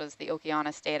 So this was the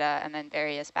Okeanos data and then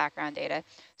various background data.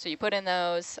 So you put in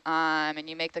those and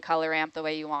you make the color ramp the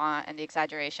way you want and the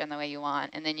exaggeration the way you want.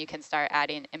 And then you can start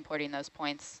importing those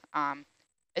points.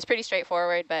 It's pretty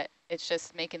straightforward, but it's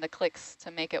just making the clicks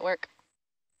to make it work.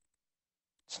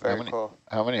 It's very cool.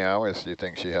 How many hours do you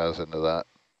think she has into that?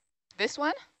 This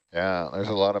one? Yeah, there's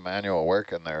a lot of manual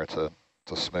work in there to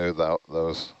smooth out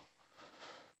those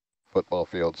football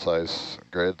field size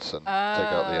grids and take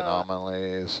out the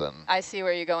anomalies. And I see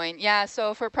where you're going. Yeah,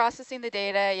 so for processing the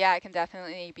data, yeah, it can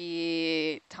definitely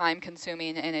be time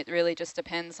consuming, and it really just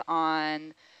depends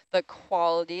on the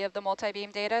quality of the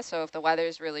multi-beam data. So if the weather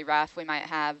is really rough, we might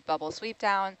have bubble sweep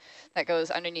down that goes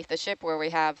underneath the ship where we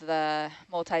have the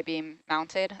multi-beam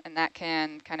mounted, and that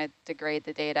can kind of degrade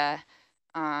the data.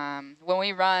 When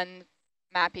we run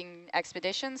mapping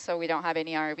expeditions, so we don't have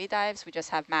any ROV dives, we just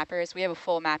have mappers. We have a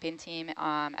full mapping team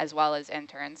as well as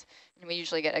interns, and we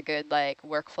usually get a good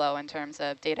workflow in terms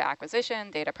of data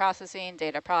acquisition, data processing,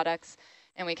 data products,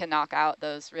 and we can knock out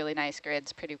those really nice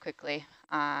grids pretty quickly.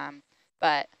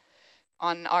 But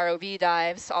on ROV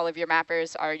dives, all of your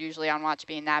mappers are usually on watch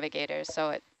being navigators,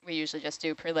 so we usually just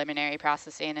do preliminary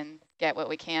processing and get what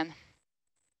we can.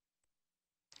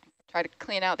 Try to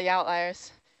clean out the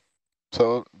outliers.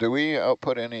 so do we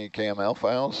output any KML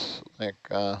files? Like,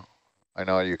 I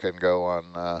know you can go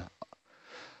on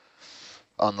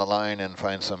the line and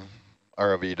find some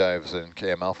ROV dives in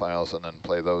KML files and then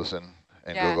play those in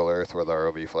Google Earth where the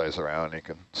ROV flies around. You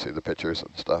can see the pictures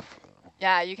and stuff.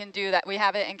 Yeah, you can do that. We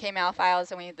have it in KML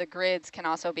files, and the grids can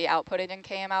also be outputted in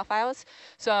KML files.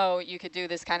 So you could do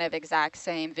this kind of exact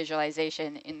same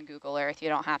visualization in Google Earth. You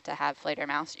don't have to have Flater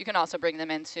Mouse. You can also bring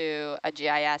them into a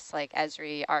GIS like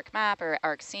Esri ArcMap or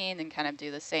ArcScene and kind of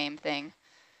do the same thing.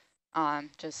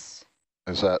 Is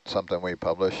that something we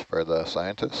publish for the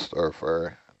scientists or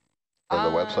for the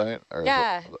website? Or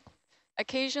yeah.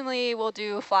 Occasionally we'll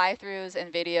do fly-throughs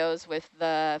and videos with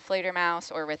the Flater Mouse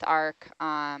or with Arc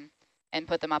and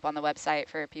put them up on the website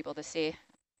for people to see,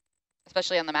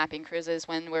 especially on the mapping cruises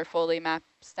when we're fully map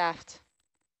staffed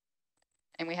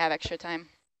and we have extra time.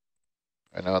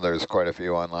 I know there's quite a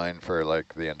few online for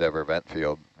like the Endeavour vent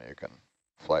field. You can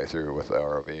fly through with the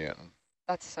ROV and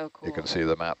that's so cool. You can see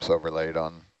the maps overlaid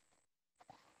on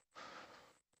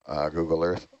Google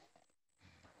Earth,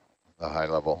 the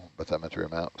high-level bathymetry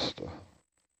maps.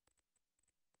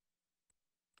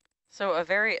 So a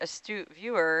very astute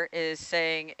viewer is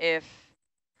saying if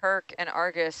Herc and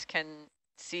Argus can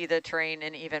see the terrain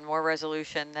in even more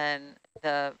resolution than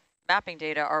the mapping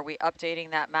data, are we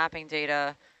updating that mapping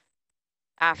data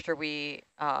after we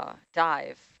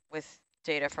dive with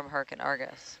data from Herc and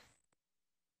Argus?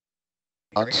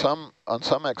 On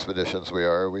some expeditions we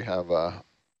have a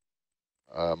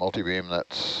multi-beam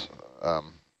that's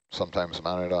sometimes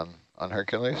mounted on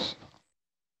Hercules.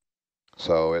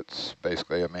 So it's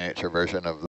basically a miniature version of